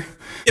Fighter.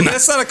 Yeah, but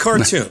that's not a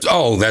cartoon.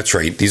 Oh, that's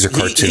right. These are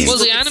cartoons. Well,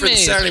 the anime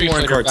Street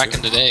Fighter back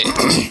in the day.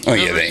 Oh,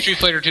 yeah. Street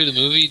Fighter 2, the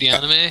movie, the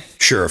anime?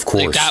 Sure, of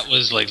course. Like, that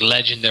was like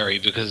legendary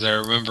because I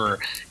remember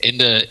in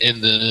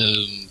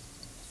the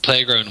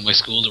playground in my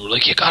school, they were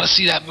like, "You gotta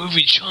see that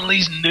movie,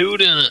 Chun-Li's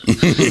nude in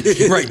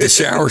it." Right, the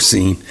shower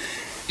scene.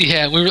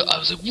 Yeah, I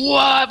was like,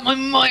 "What? My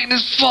mind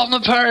is falling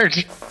apart."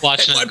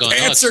 Watching it and going, my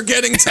pants are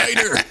getting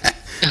tighter.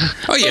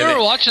 Oh yeah, I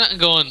remember watching it and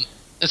going,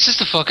 "It's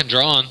just a fucking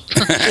drawing."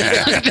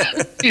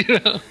 You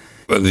know?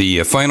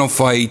 The final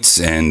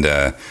fights and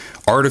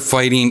art of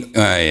fighting.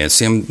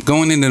 See, I'm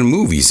going into the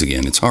movies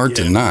again. It's hard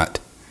to not.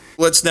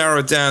 Let's narrow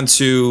it down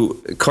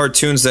to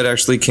cartoons that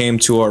actually came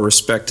to our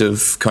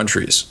respective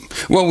countries.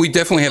 Well, we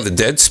definitely have the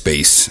Dead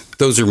Space.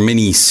 Those are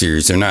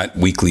mini-series. They're not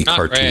weekly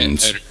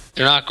cartoons. Great.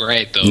 They're not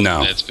great, though,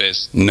 no. Dead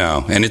Space.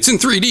 No, and it's in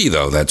 3D,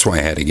 though. That's why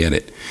I had to get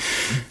it.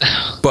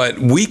 But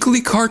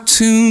weekly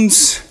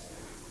cartoons,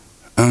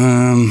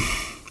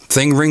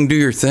 Thing Ring Do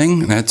Your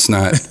Thing, that's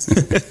not...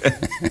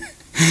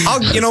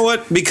 You know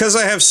what? Because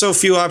I have so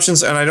few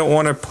options and I don't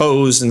want to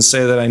pose and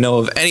say that I know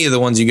of any of the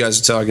ones you guys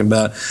are talking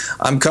about.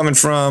 I'm coming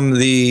from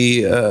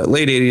the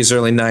late 80s,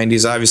 early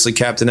 90s. Obviously,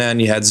 Captain N,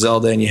 you had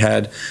Zelda, and you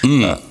had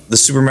the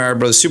Super Mario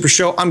Brothers Super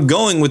Show. I'm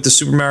going with the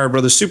Super Mario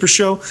Brothers Super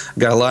Show. I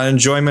got a lot of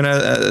enjoyment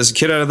as a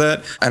kid out of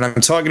that. And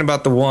I'm talking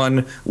about the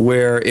one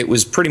where it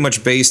was pretty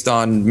much based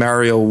on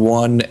Mario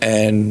 1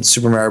 and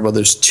Super Mario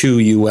Brothers 2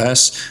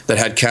 US that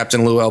had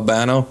Captain Lou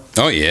Albano.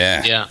 Oh,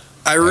 yeah. Yeah.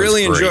 I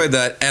really enjoyed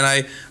that, and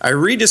I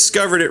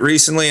rediscovered it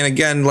recently. And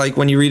again, like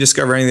when you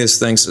rediscover any of these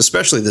things,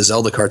 especially the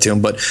Zelda cartoon,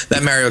 but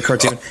that Mario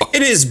cartoon,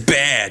 it is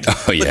bad.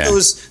 Oh yeah, but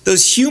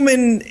those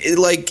human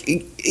like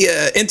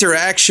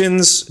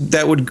interactions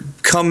that would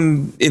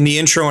come in the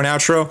intro and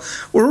outro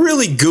were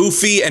really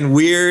goofy and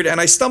weird.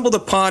 And I stumbled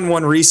upon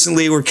one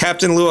recently where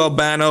Captain Lou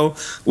Albano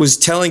was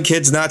telling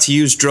kids not to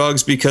use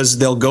drugs because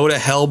they'll go to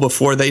hell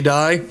before they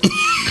die.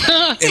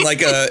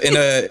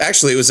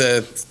 Actually, it was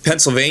a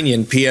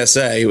Pennsylvanian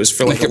PSA. It was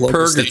for like a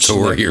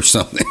purgatory or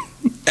something.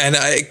 And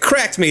it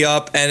cracked me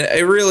up, and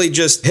it really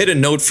just hit a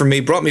note for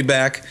me, brought me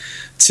back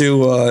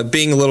to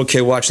being a little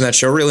kid watching that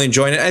show, really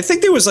enjoying it. I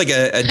think there was like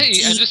a I'm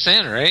just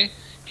saying, right?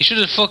 He should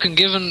have fucking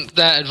given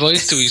that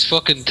advice to his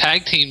fucking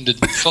tag team, the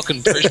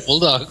fucking British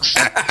Bulldogs,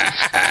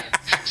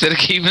 instead of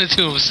keeping it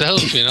to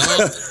himself, you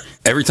know?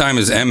 Every time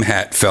his M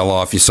hat fell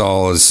off, you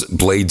saw his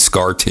blade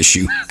scar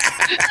tissue.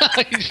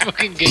 His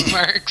fucking gig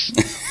marks.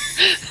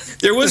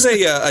 There was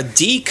a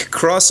Deke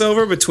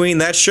crossover between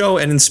that show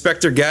and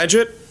Inspector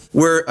Gadget,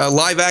 where a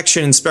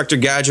live-action Inspector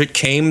Gadget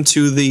came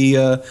to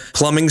the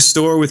plumbing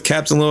store with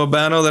Captain Lou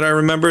Albano that I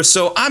remember.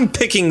 So I'm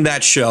picking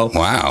that show.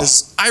 Wow.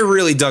 I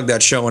really dug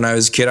that show when I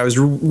was a kid. I was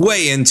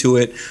way into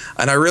it,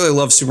 and I really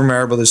loved Super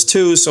Mario Brothers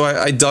 2, so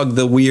I dug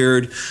the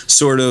weird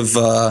sort of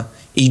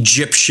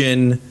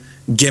Egyptian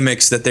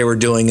gimmicks that they were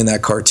doing in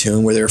that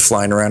cartoon, where they were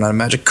flying around on a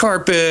magic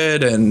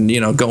carpet and, you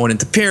know, going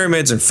into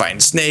pyramids and fighting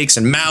snakes,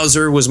 and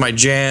Mauser was my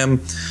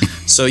jam.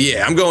 So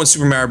yeah, I'm going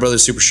Super Mario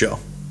Brothers Super Show.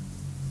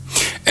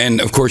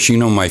 And of course, you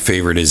know my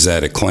favorite is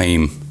that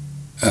Acclaim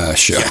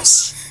show.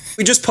 Yes.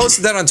 We just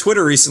posted that on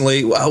Twitter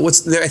recently.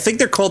 I think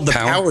they're called the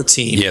Power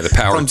Team. Yeah, the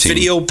Power from Team.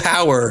 Video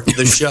Power,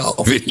 the show.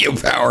 Video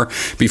Power,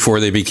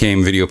 before they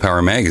became Video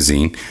Power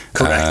Magazine.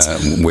 Correct.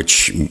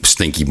 Which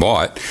Stinky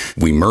bought.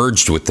 We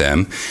merged with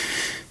them.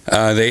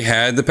 They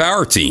had the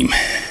Power Team.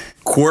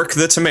 Quark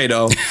the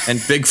tomato and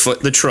Bigfoot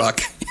the truck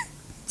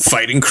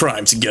fighting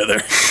crime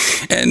together.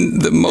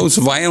 And the most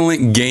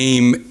violent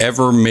game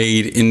ever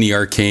made in the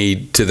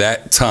arcade to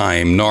that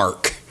time,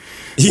 Narc.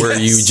 Where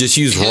you just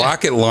use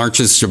rocket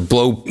launches to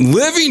blow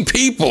living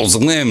people's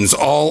limbs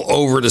all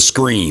over the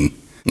screen.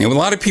 You know, a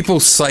lot of people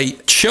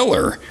cite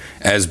Chiller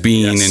as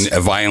being a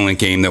violent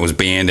game that was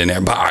banned,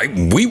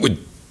 and we would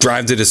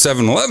drive to the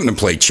 7-Eleven and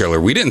play Chiller.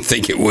 We didn't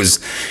think it was,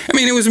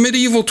 it was a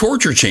medieval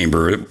torture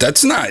chamber.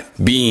 That's not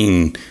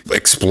being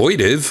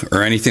exploitive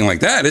or anything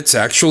like that. It's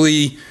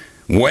actually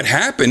what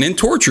happened in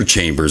torture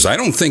chambers. I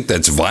don't think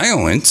that's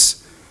violence.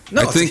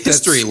 No, I think it's a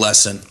history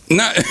lesson.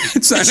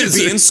 It's not. It should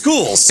be in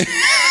schools.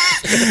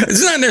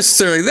 It's not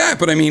necessarily that,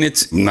 but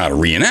it's not a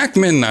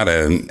reenactment, not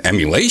an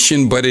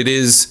emulation, but it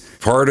is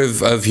part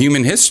of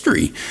human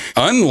history.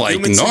 Unlike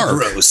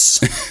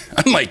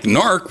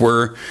Narc,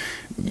 where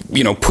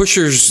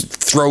pushers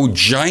throw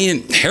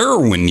giant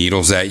heroin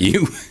needles at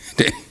you.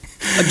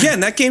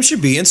 Again, that game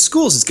should be in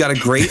schools. It's got a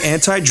great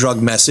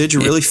anti-drug message. It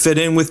really fit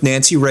in with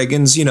Nancy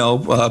Reagan's, yeah.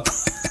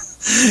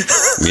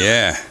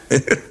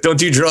 Don't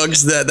do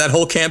drugs, that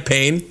whole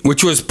campaign.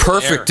 Which was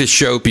perfect to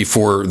show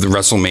before the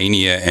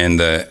WrestleMania and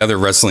the other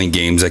wrestling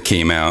games that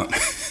came out.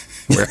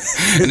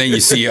 And then you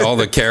see all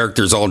the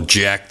characters all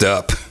jacked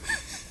up.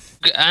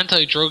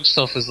 Anti-drug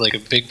stuff is like a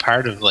big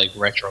part of like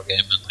retro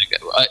gaming. Like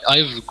I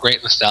have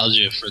great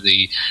nostalgia for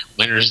the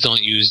winners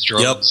don't use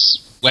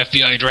drugs. Yep.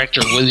 FBI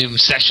director William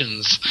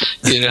Sessions.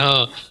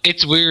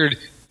 It's weird.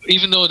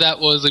 Even though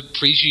that was like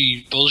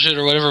preachy bullshit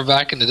or whatever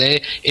back in the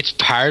day, it's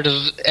part of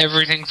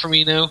everything for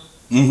me now.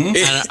 Mm-hmm.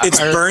 It's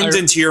burned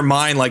into your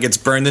mind like it's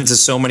burned into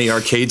so many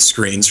arcade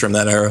screens from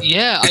that era.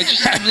 Yeah, I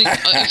just think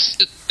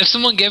if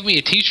someone gave me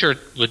a T-shirt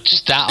with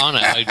just that on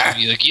it, I'd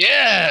be like,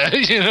 yeah,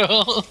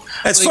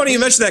 It's funny you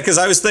mentioned that because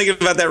I was thinking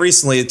about that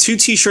recently. The 2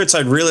 T-shirts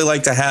I'd really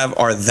like to have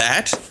are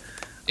that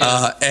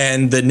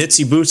and the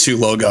Nitsy Butsu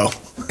logo.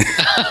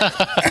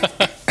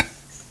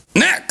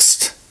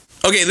 Next.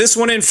 Okay, this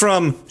one in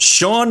from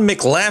Sean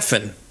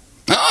McLaughlin.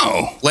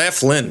 Oh.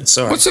 Laughlin,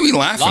 sorry. What's he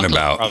laughing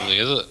about? Probably,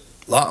 is it?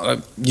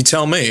 You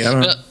tell me. I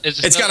don't know.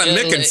 It's got a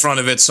Mick in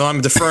front of it, so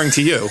I'm deferring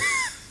to you.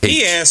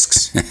 He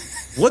asks,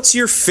 what's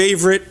your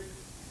favorite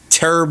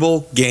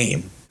terrible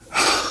game?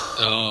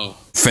 Oh.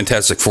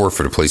 Fantastic Four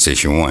for the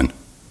PlayStation 1.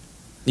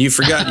 You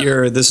forgot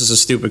this is a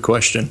stupid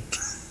question.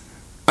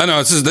 Oh,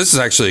 no, this is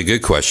actually a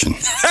good question.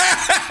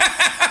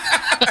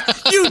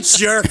 You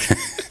jerk.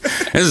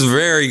 This is a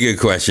very good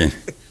question.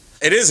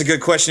 It is a good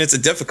question. It's a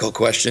difficult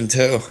question,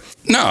 too.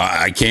 No,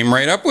 I came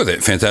right up with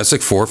it.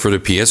 Fantastic Four for the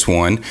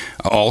PS1.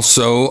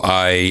 Also,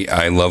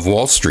 I love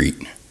Wall Street.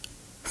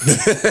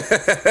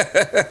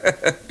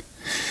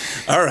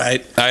 All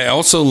right. I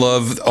also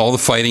love all the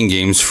fighting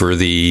games for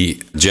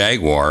the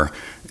Jaguar,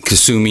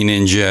 Kasumi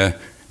Ninja,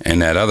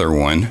 and that other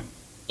one.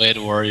 Way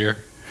the Warrior.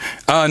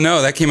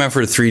 No, that came out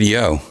for the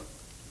 3DO.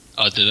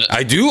 Oh, did it?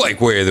 I do like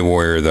Way of the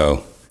Warrior,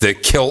 though. The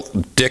kilt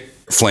dick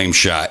flame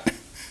shot.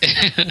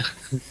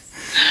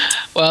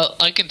 Well,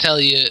 I can tell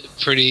you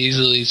pretty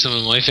easily some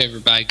of my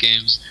favorite bad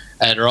games.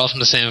 They're all from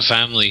the same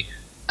family,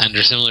 and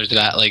they're similar to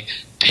that. Like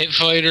Pit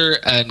Fighter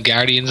and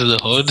Guardians of the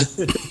Hood.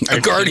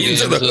 Guardians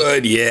of the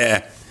Hood,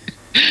 yeah.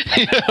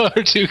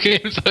 Are 2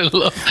 games I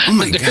love. Oh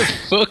my God. They're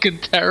fucking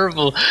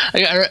terrible.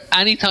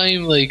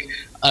 Anytime,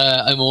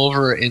 I'm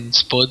over in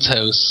Spud's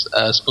house,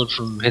 Spud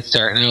from Hit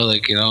Start now,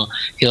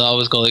 he'll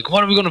always go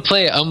what are we going to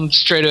play? I'm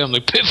straight away, I'm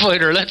like, Pit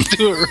Fighter, let's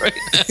do it right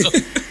now.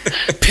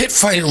 Pit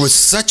Fighter was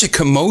such a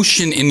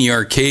commotion in the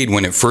arcade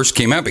when it first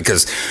came out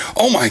because,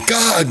 oh my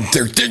God,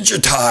 they're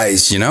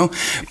digitized,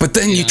 But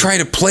then you try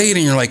to play it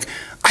and you're like,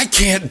 I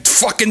can't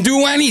fucking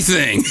do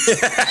anything.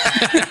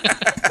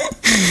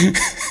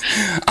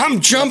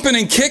 I'm jumping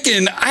and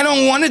kicking. I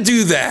don't want to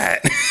do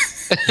that.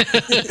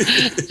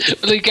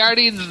 The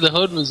Guardians of the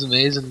Hood was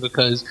amazing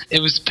because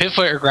it was Pit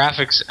Fighter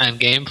graphics and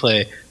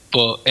gameplay,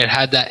 but it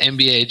had that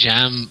NBA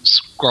Jam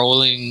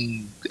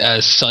scrolling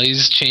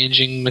size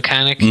changing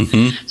mechanic.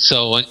 Mm-hmm.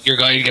 So your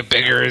guy would get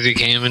bigger as he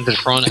came into the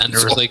front, and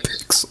there was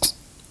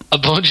a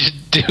bunch of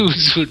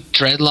dudes with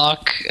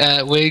dreadlock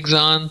wigs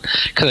on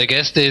because I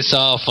guess they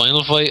saw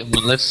Final Fight and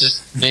went, let's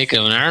just make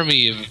an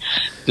army of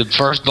the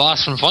first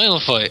boss from Final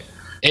Fight.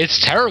 It's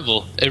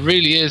terrible. It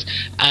really is.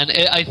 And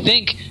I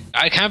think,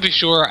 I can't be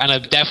sure, and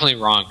I'm definitely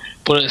wrong,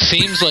 but it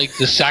seems like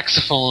the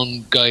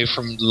saxophone guy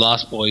from The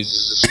Lost Boys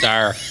is the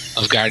star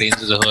of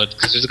Guardians of the Hood,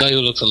 because there's a guy who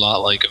looks a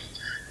lot like him.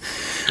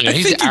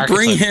 I think you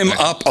bring him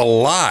up a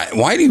lot.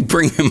 Why do you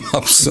bring him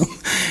up so?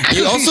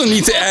 You also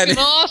need to add,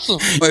 awesome.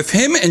 If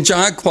him and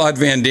Jean-Claude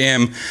Van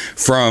Damme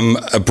from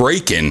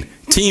Breakin'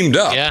 teamed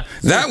up,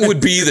 that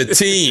would be the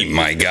team.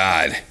 My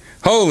God,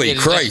 holy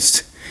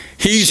Christ!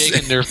 He's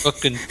shaking their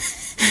fucking.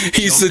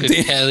 He's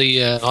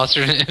Kelly, what's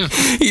her name?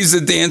 He's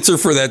the dancer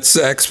for that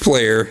sax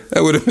player.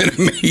 That would have been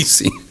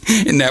amazing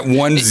in that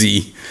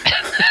onesie.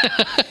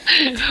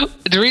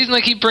 The reason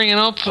I keep bringing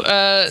up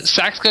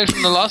sax guy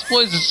from the Lost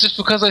Boys is just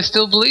because I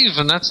still believe,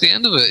 and that's the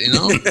end of it, you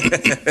know?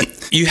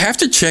 You have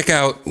to check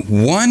out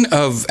one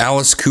of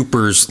Alice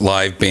Cooper's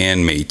live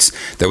bandmates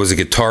that was a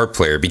guitar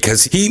player,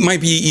 because he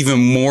might be even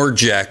more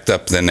jacked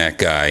up than that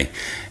guy.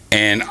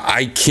 And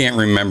I can't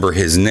remember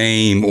his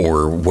name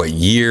or what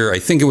year. I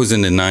think it was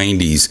in the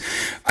 90s.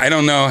 I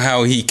don't know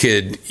how he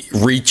could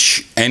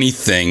reach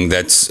anything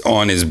that's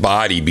on his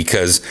body,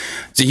 because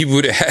he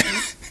would have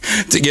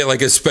had to get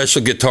like a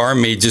special guitar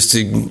made just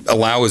to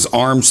allow his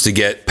arms to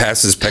get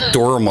past his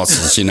pectoral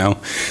muscles, you know?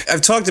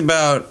 I've talked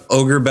about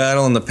Ogre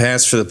Battle in the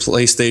past for the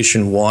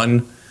PlayStation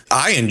 1.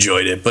 I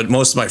enjoyed it, but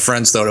most of my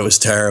friends thought it was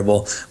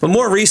terrible. But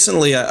more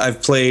recently,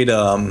 I've played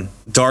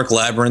Dark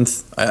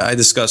Labyrinth. I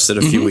discussed it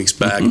a few weeks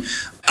back.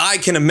 I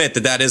can admit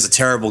that is a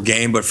terrible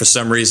game, but for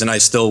some reason I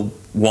still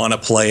want to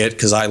play it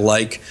because I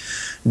like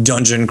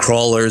dungeon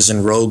crawlers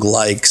and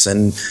roguelikes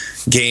and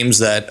games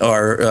that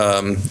are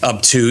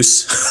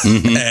obtuse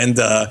and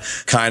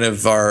kind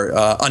of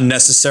are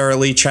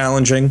unnecessarily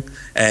challenging.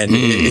 And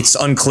it's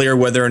unclear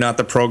whether or not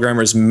the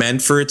programmers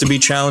meant for it to be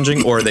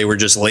challenging or they were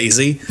just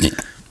lazy. Yeah.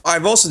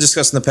 I've also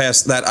discussed in the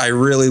past that I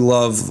really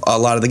love a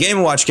lot of the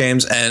Game & Watch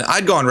games, and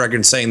I'd go on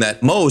record saying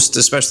that most,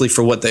 especially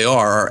for what they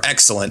are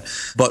excellent.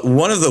 But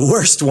one of the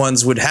worst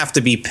ones would have to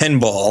be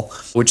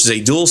Pinball, which is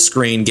a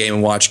dual-screen Game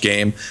 & Watch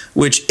game,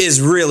 which is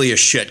really a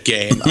shit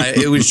game.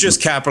 It was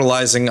just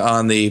capitalizing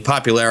on the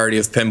popularity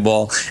of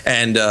pinball,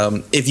 and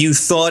if you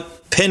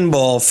thought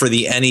Pinball for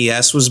the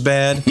NES was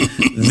bad,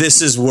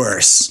 this is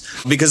worse.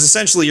 Because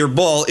essentially your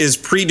ball is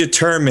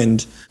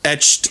predetermined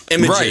etched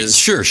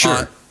images. Right,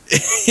 sure.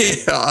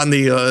 On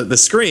the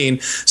screen,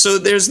 so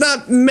there's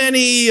not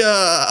many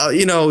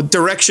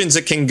directions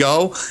it can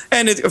go,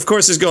 and it of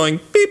course is going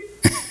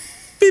beep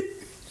beep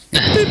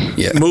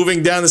beep,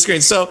 moving down the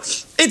screen. So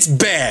it's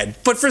bad,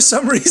 but for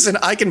some reason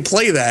I can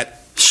play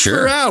that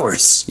for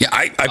hours. Yeah,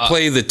 I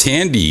play the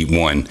Tandy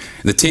one.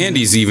 The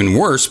Tandy's even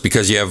worse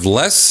because you have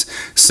less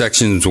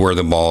sections where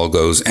the ball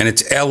goes, and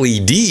it's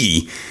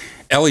LED.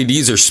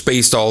 LEDs are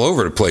spaced all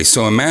over the place.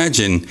 So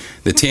imagine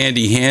the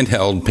Tandy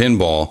handheld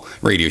pinball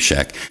Radio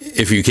Shack,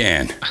 if you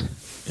can.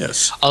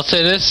 Yes. I'll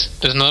say this.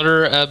 There's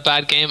another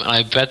bad game, and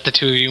I bet the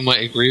two of you might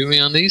agree with me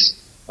on these.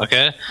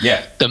 Okay?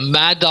 Yeah. The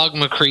Mad Dog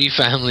McCree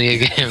family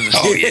of games.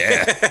 Oh,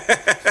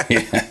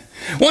 yeah.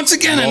 Once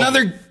again,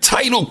 another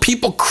title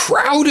people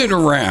crowded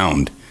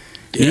around.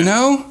 Yeah. You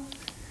know?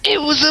 It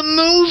was a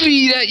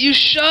movie that you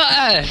shot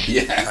at.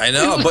 Yeah, I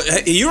know.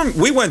 But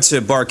we went to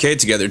Barcade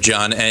together,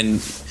 John,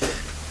 and...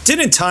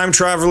 Didn't Time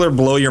Traveler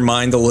blow your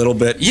mind a little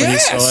bit when you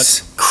saw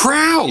it?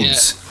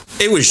 Crowds.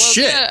 Yeah. It was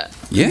shit.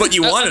 Yeah. But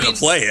you wanted to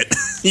play it.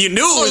 You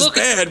knew it was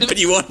bad, but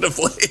you wanted to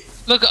play it.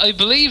 Look, I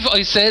believe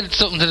I said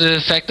something to the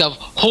effect of,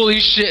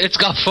 holy shit, it's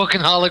got fucking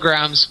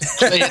holograms.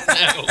 Play it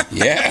now.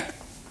 Yeah.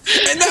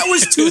 And that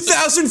was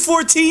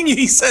 2014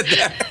 he said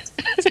that.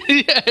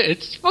 Yeah,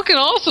 it's fucking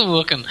awesome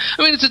looking.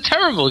 I mean, it's a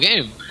terrible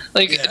game.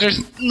 Like, there's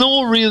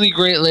no really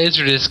great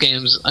Laserdisc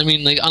games. I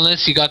mean, like,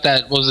 unless you got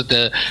that, what was it,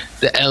 the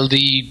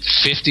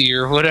LD50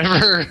 or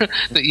whatever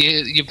that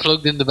you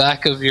plugged in the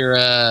back of your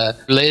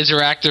Laser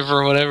Active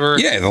or whatever.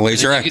 Yeah, the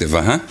Laser Active,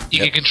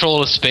 You can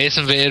control a Space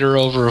Invader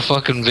over a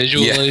fucking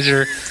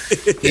visualizer.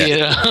 Yeah. You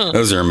know?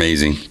 Those are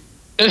amazing.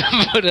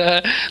 But,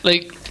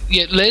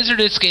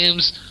 Laserdisc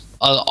games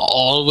I'll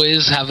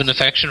always have an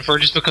affection for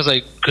just because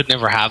I could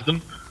never have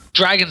them.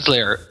 Dragon's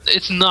Lair,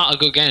 it's not a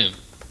good game.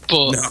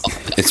 But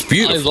it's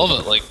beautiful. I love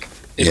it. Like,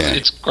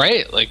 it's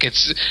great. Like,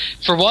 it's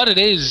for what it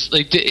is.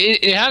 Like,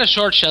 it had a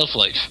short shelf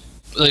life.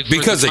 Like,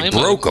 because they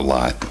broke a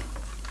lot,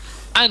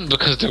 and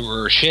because they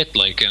were shit.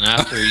 Like, and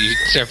after you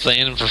start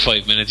playing them for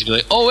 5 minutes, you'd be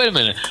like, "Oh, wait a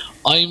minute!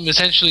 I'm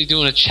essentially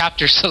doing a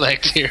chapter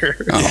select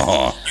here."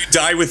 Oh. You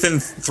die within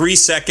 3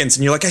 seconds,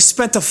 and you're like, "I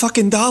spent a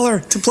fucking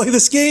 $1 to play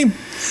this game.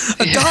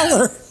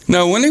 $1."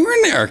 No, when they were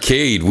in the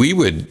arcade, we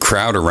would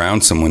crowd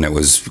around someone that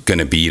was going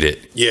to beat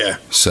it. Yeah.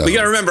 So we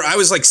got to remember, I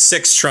was like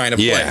 6 trying to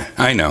play. Yeah,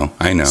 I know.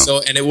 So,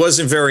 and it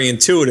wasn't very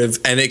intuitive,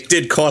 and it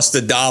did cost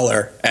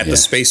 $1 at the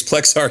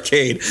Spaceplex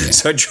arcade. Yeah.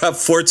 So I dropped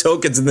 4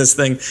 tokens in this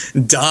thing,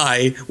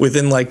 die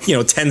within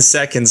 10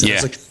 seconds. And I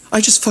was like, I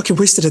just fucking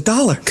wasted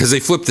 $1. Because they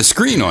flip the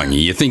screen on you.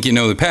 You think you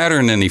know the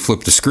pattern, and they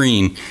flip the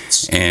screen,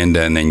 and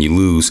then you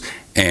lose.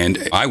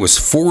 And I was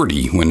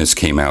 40 when this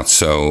came out,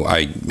 so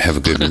I have a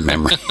good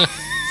memory.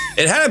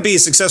 It had to be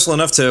successful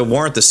enough to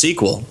warrant the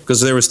sequel, because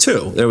there was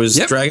 2. There was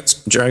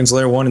Dragon's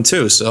Lair 1 and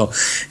 2, so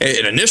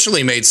it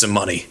initially made some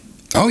money.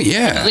 Oh,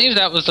 yeah. I believe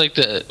that was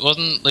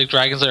wasn't like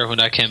Dragon's Lair when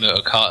that came out,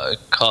 it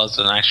caused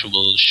an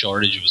actual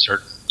shortage of a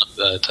certain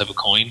type of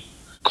coin,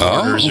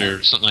 quarters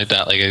or something like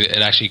that. Like, it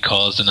actually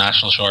caused a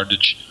national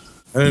shortage.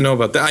 I didn't know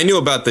about that. I knew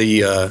about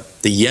the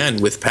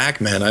yen with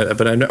Pac-Man,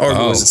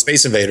 was it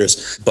Space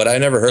Invaders? But I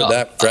never heard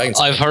that.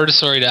 I've heard a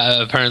story that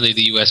apparently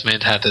the U.S.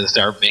 Mint had to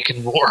start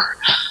making more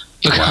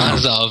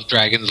because of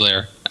Dragon's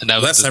Lair. And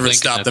that's never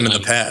stopped them in the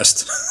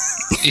past.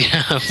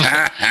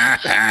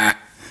 Yeah.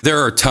 There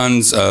are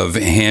tons of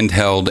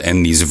handheld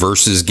and these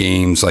versus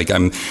games. Like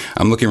I'm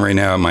looking right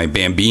now at my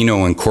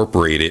Bambino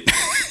Incorporated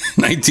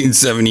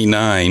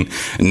 1979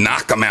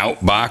 Knock 'em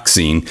Out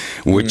Boxing,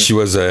 which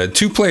was a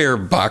 2-player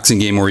boxing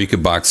game where you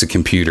could box a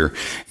computer.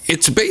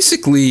 It's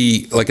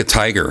basically like a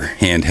Tiger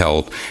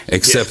handheld,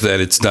 except that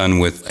it's done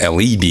with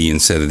LED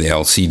instead of the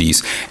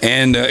LCDs.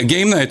 And a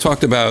game that I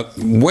talked about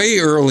way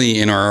early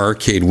in our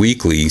Arcade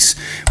Weeklies,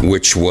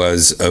 which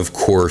was, of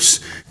course,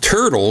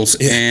 Turtles.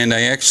 And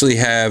I actually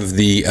have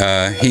the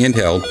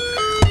handheld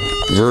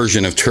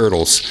version of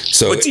Turtles.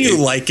 So, but do you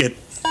like it?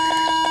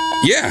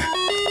 Yeah.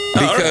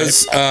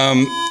 Because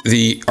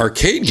the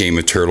arcade game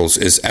of Turtles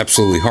is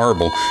absolutely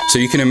horrible. So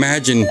you can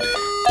imagine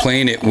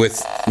playing it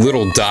with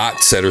little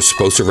dots that are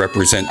supposed to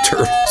represent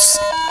turtles.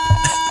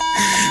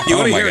 You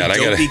want to hear a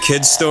dopey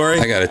kid story?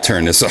 I got to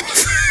turn this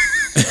off.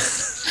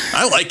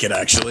 I like it,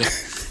 actually.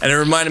 And it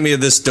reminded me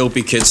of this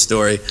dopey kid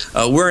story.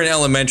 We're in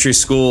elementary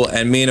school,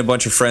 and me and a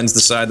bunch of friends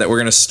decide that we're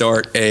going to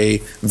start a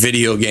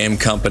video game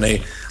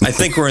company. I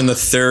think we're in the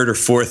 3rd or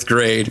 4th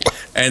grade,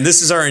 and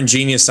this is our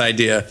ingenious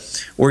idea.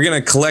 We're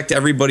going to collect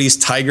everybody's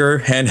Tiger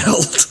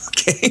handheld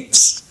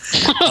games.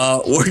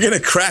 We're going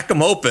to crack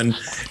them open,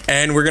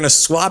 and we're going to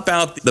swap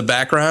out the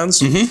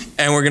backgrounds,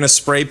 and we're going to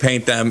spray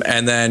paint them,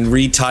 and then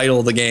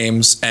retitle the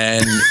games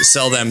and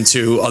sell them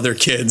to other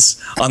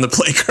kids on the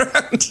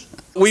playground.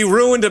 We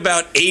ruined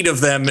about 8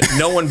 of them.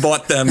 No one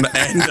bought them,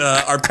 and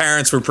our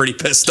parents were pretty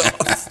pissed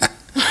off.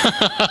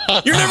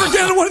 You're never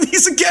getting one of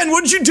these again.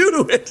 What did you do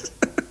to it?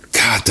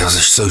 God, those are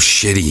so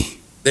shitty.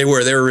 They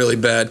were really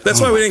bad. That's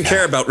why we didn't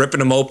care about ripping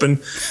them open,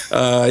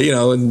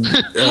 and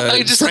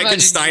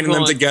Frankensteining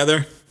them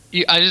together.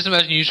 I just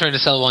imagine you trying to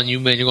sell one you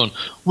made. You're going,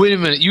 wait a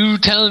minute, you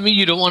telling me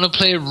you don't want to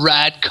play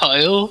Rad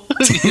Kyle?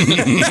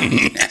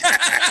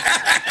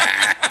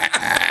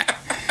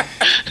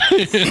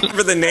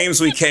 For the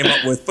names we came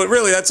up with, but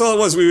really that's all it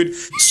was. We would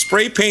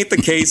spray paint the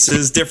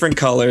cases different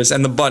colors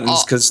and the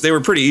buttons because they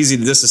were pretty easy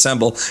to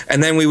disassemble,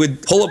 and then we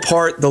would pull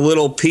apart the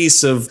little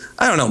piece of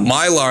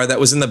Mylar that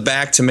was in the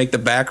back to make the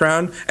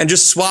background and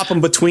just swap them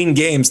between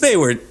games. They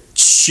were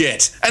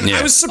shit, and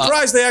I was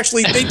surprised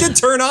they did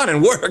turn on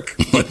and work,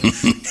 but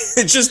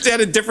it just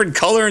had a different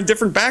color and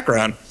different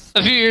background.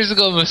 A few years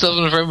ago, myself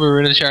and a friend were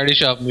in a charity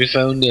shop and we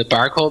found a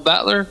Barcode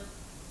Battler.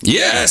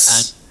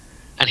 Yes.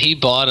 And he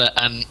bought it,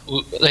 and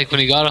when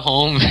he got it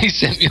home, he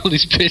sent me all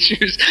these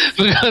pictures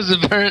because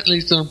apparently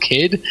some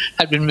kid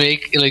had been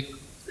making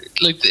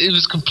it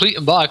was complete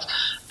in box,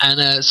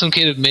 and some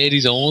kid had made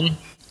his own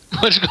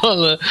what's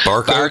called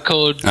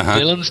barcode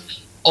villains.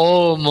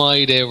 Oh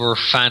my, they were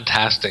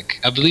fantastic.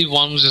 I believe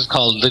one was just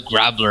called the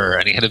Grabbler,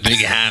 and he had a big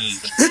hand.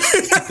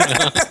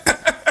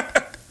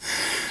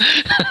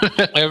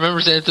 I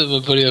remember saying to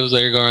my buddy, I was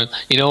like, going,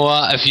 you know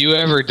what? If you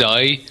ever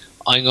die,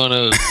 I'm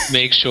gonna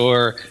make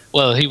sure.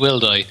 Well, he will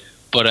die,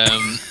 but I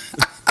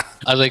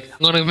was like, I'm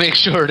gonna make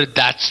sure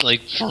that's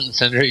like front and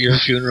center at your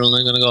funeral.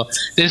 And I'm gonna go,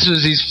 this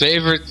was his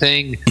favorite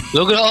thing.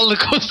 Look at all the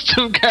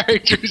custom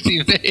characters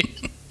he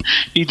made.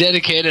 He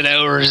dedicated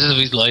hours of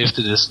his life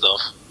to this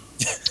stuff.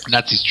 And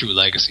that's his true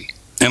legacy.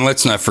 And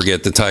let's not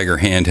forget the Tiger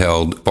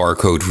handheld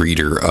barcode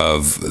reader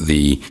of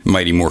the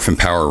Mighty Morphin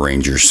Power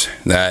Rangers.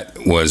 That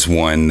was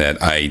one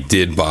that I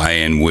did buy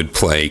and would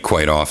play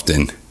quite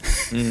often.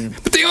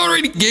 But they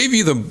already gave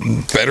you the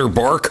better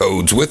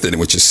barcodes with it,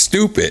 which is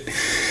stupid.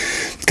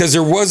 Because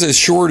there was a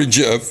shortage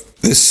of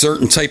this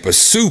certain type of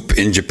soup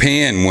in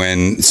Japan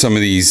when some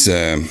of these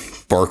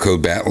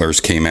barcode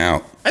battlers came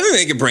out. I think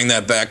they could bring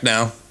that back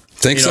now.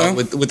 Think so?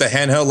 With the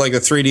handheld like the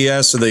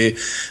 3DS or the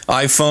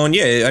iPhone.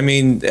 Yeah, I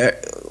mean,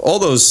 all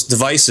those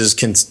devices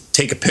can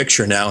take a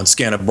picture now and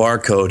scan a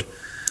barcode.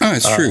 Oh,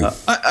 it's true.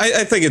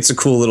 I think it's a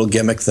cool little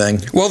gimmick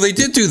thing. Well, they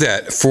did do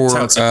that for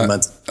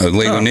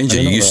Lego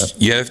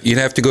Ninja. You'd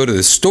have to go to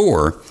the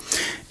store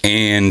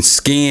and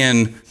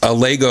scan a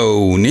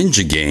Lego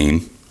Ninja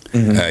game,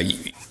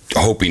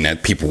 hoping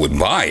that people would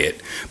buy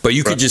it. But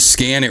you could just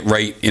scan it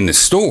right in the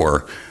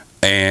store,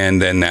 and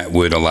then that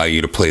would allow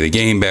you to play the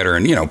game better.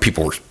 And,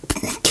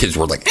 kids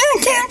were like, I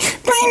can't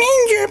play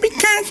Ninja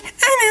because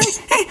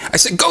I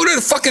said, go to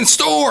the fucking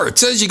store. It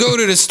says you go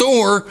to the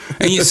store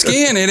and you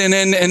scan it and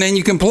then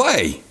you can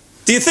play.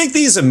 Do you think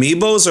these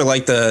amiibos are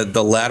like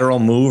the lateral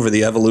move or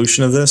the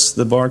evolution of this,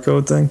 the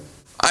barcode thing?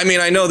 I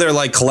mean, I know they're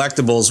like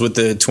collectibles with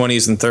the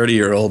 20s and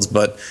 30-year-olds,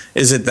 but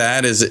is it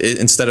that? Is it,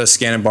 instead of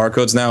scanning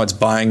barcodes now, it's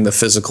buying the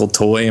physical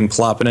toy and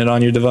plopping it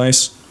on your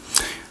device?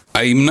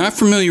 I'm not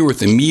familiar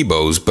with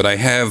amiibos, but I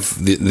have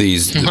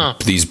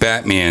these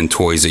Batman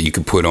toys that you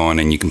can put on,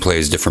 and you can play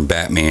as different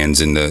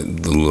Batmans in the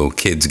little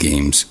kids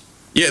games.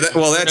 Yeah,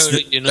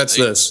 that's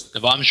this.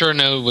 But I'm sure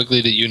now,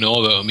 Wiggly, that you know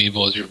about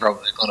amiibos, you're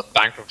probably going to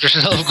bankrupt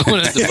yourself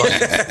going into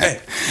buying.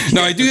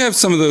 No, I do have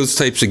some of those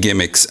types of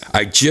gimmicks.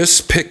 I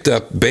just picked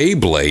up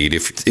Beyblade.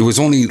 If it was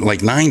only like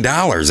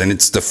 $9, and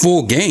it's the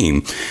full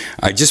game.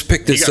 I just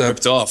picked this up.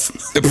 Ripped off.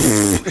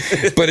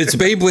 But it's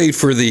Beyblade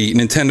for the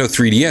Nintendo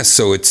 3DS,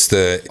 so it's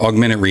the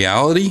augmented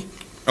reality.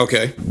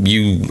 Okay.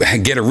 You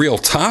get a real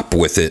top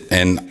with it,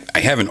 and I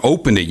haven't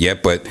opened it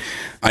yet, but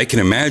I can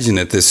imagine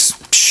that this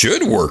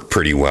should work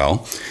pretty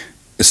well.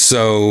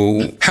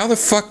 So,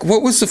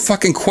 what was the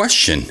fucking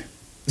question?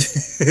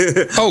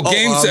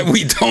 Games that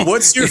we don't...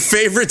 What's your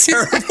favorite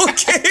terrible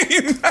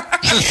game?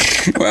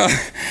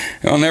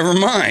 well, never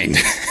mind.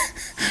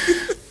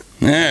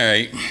 All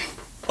right.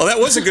 Well, that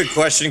was a good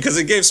question because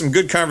it gave some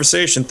good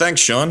conversation.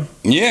 Thanks, Sean.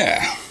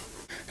 Yeah.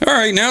 All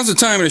right, now's the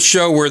time of the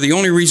show where the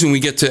only reason we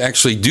get to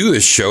actually do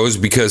this show is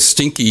because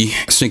Stinky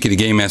the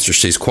Game Master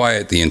stays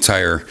quiet the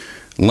entire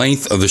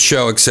length of the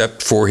show,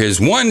 except for his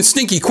one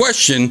stinky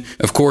question,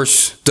 of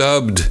course,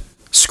 dubbed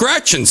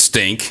Scratch and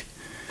Stink.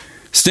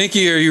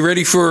 Stinky, are you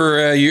ready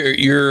for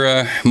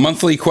your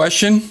monthly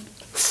question?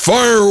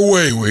 Fire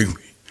away,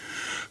 Wiggly.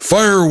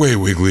 Fire away,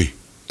 Wiggly.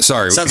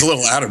 Sorry. Sounds a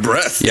little out of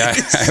breath. Yeah,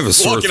 I have a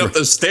sore walking throat. up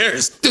those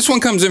stairs. This one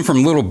comes in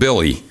from Little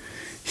Billy.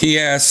 He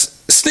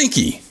asks,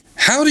 Stinky,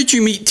 how did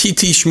you meet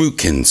T.T.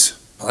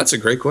 Schmootkins? Oh, that's a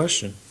great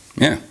question.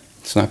 Yeah,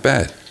 it's not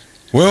bad.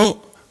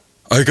 Well,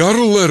 I got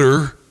a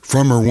letter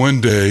from her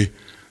one day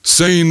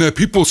saying that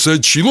people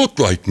said she looked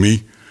like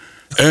me,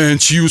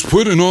 and she was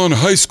putting on a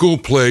high school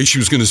play. She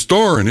was going to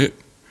star in it.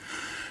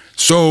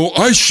 So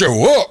I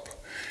show up,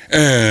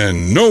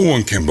 and no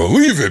one can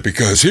believe it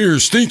because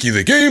here's Stinky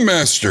the Game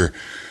Master,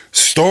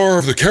 star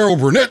of the Carol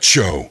Burnett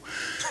Show.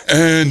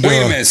 And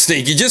wait a minute,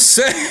 Stinky. You just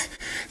said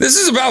this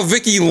is about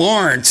Vicki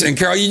Lawrence and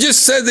Carol. You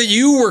just said that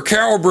you were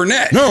Carol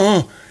Burnett.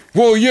 No,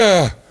 well,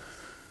 yeah.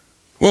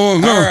 Well,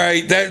 no. All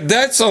right,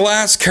 that's the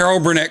last Carol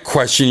Burnett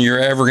question you're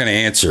ever going to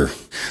answer.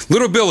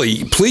 Little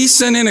Billy, please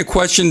send in a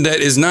question that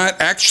is not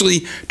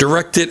actually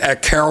directed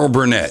at Carol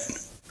Burnett.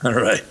 All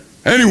right.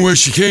 Anyway,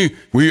 she came.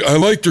 I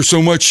liked her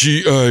so much.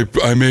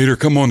 I made her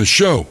come on the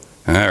show.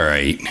 All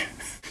right.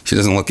 She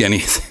doesn't look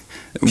anything.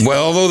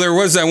 Well, although there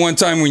was that one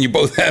time when you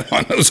both had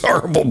on those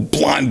horrible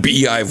blonde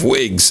beehive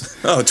wigs.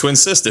 Oh, twin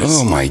sisters.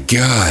 Oh my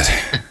God.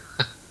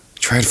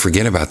 Try to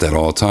forget about that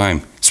all the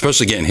time,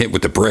 especially getting hit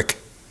with the brick.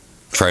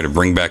 Try to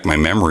bring back my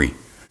memory.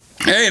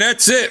 Hey,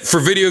 that's it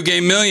for Video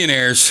Game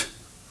Millionaires,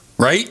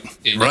 right?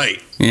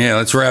 Right. Yeah,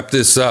 let's wrap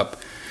this up.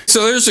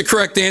 So there's the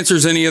correct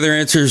answers. Any other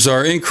answers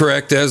are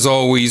incorrect, as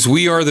always.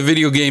 We are the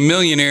Video Game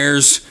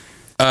Millionaires.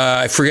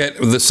 I forget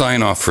the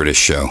sign-off for this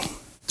show.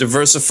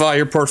 Diversify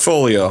your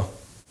portfolio.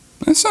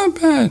 That's not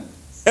bad.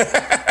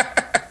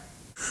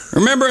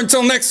 Remember,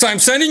 until next time,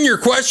 send in your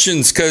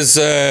questions, because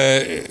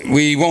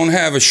we won't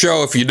have a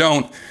show if you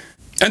don't.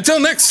 Until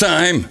next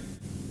time,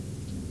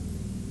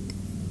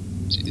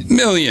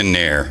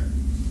 millionaire.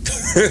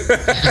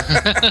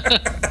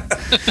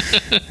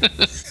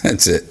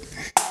 That's it.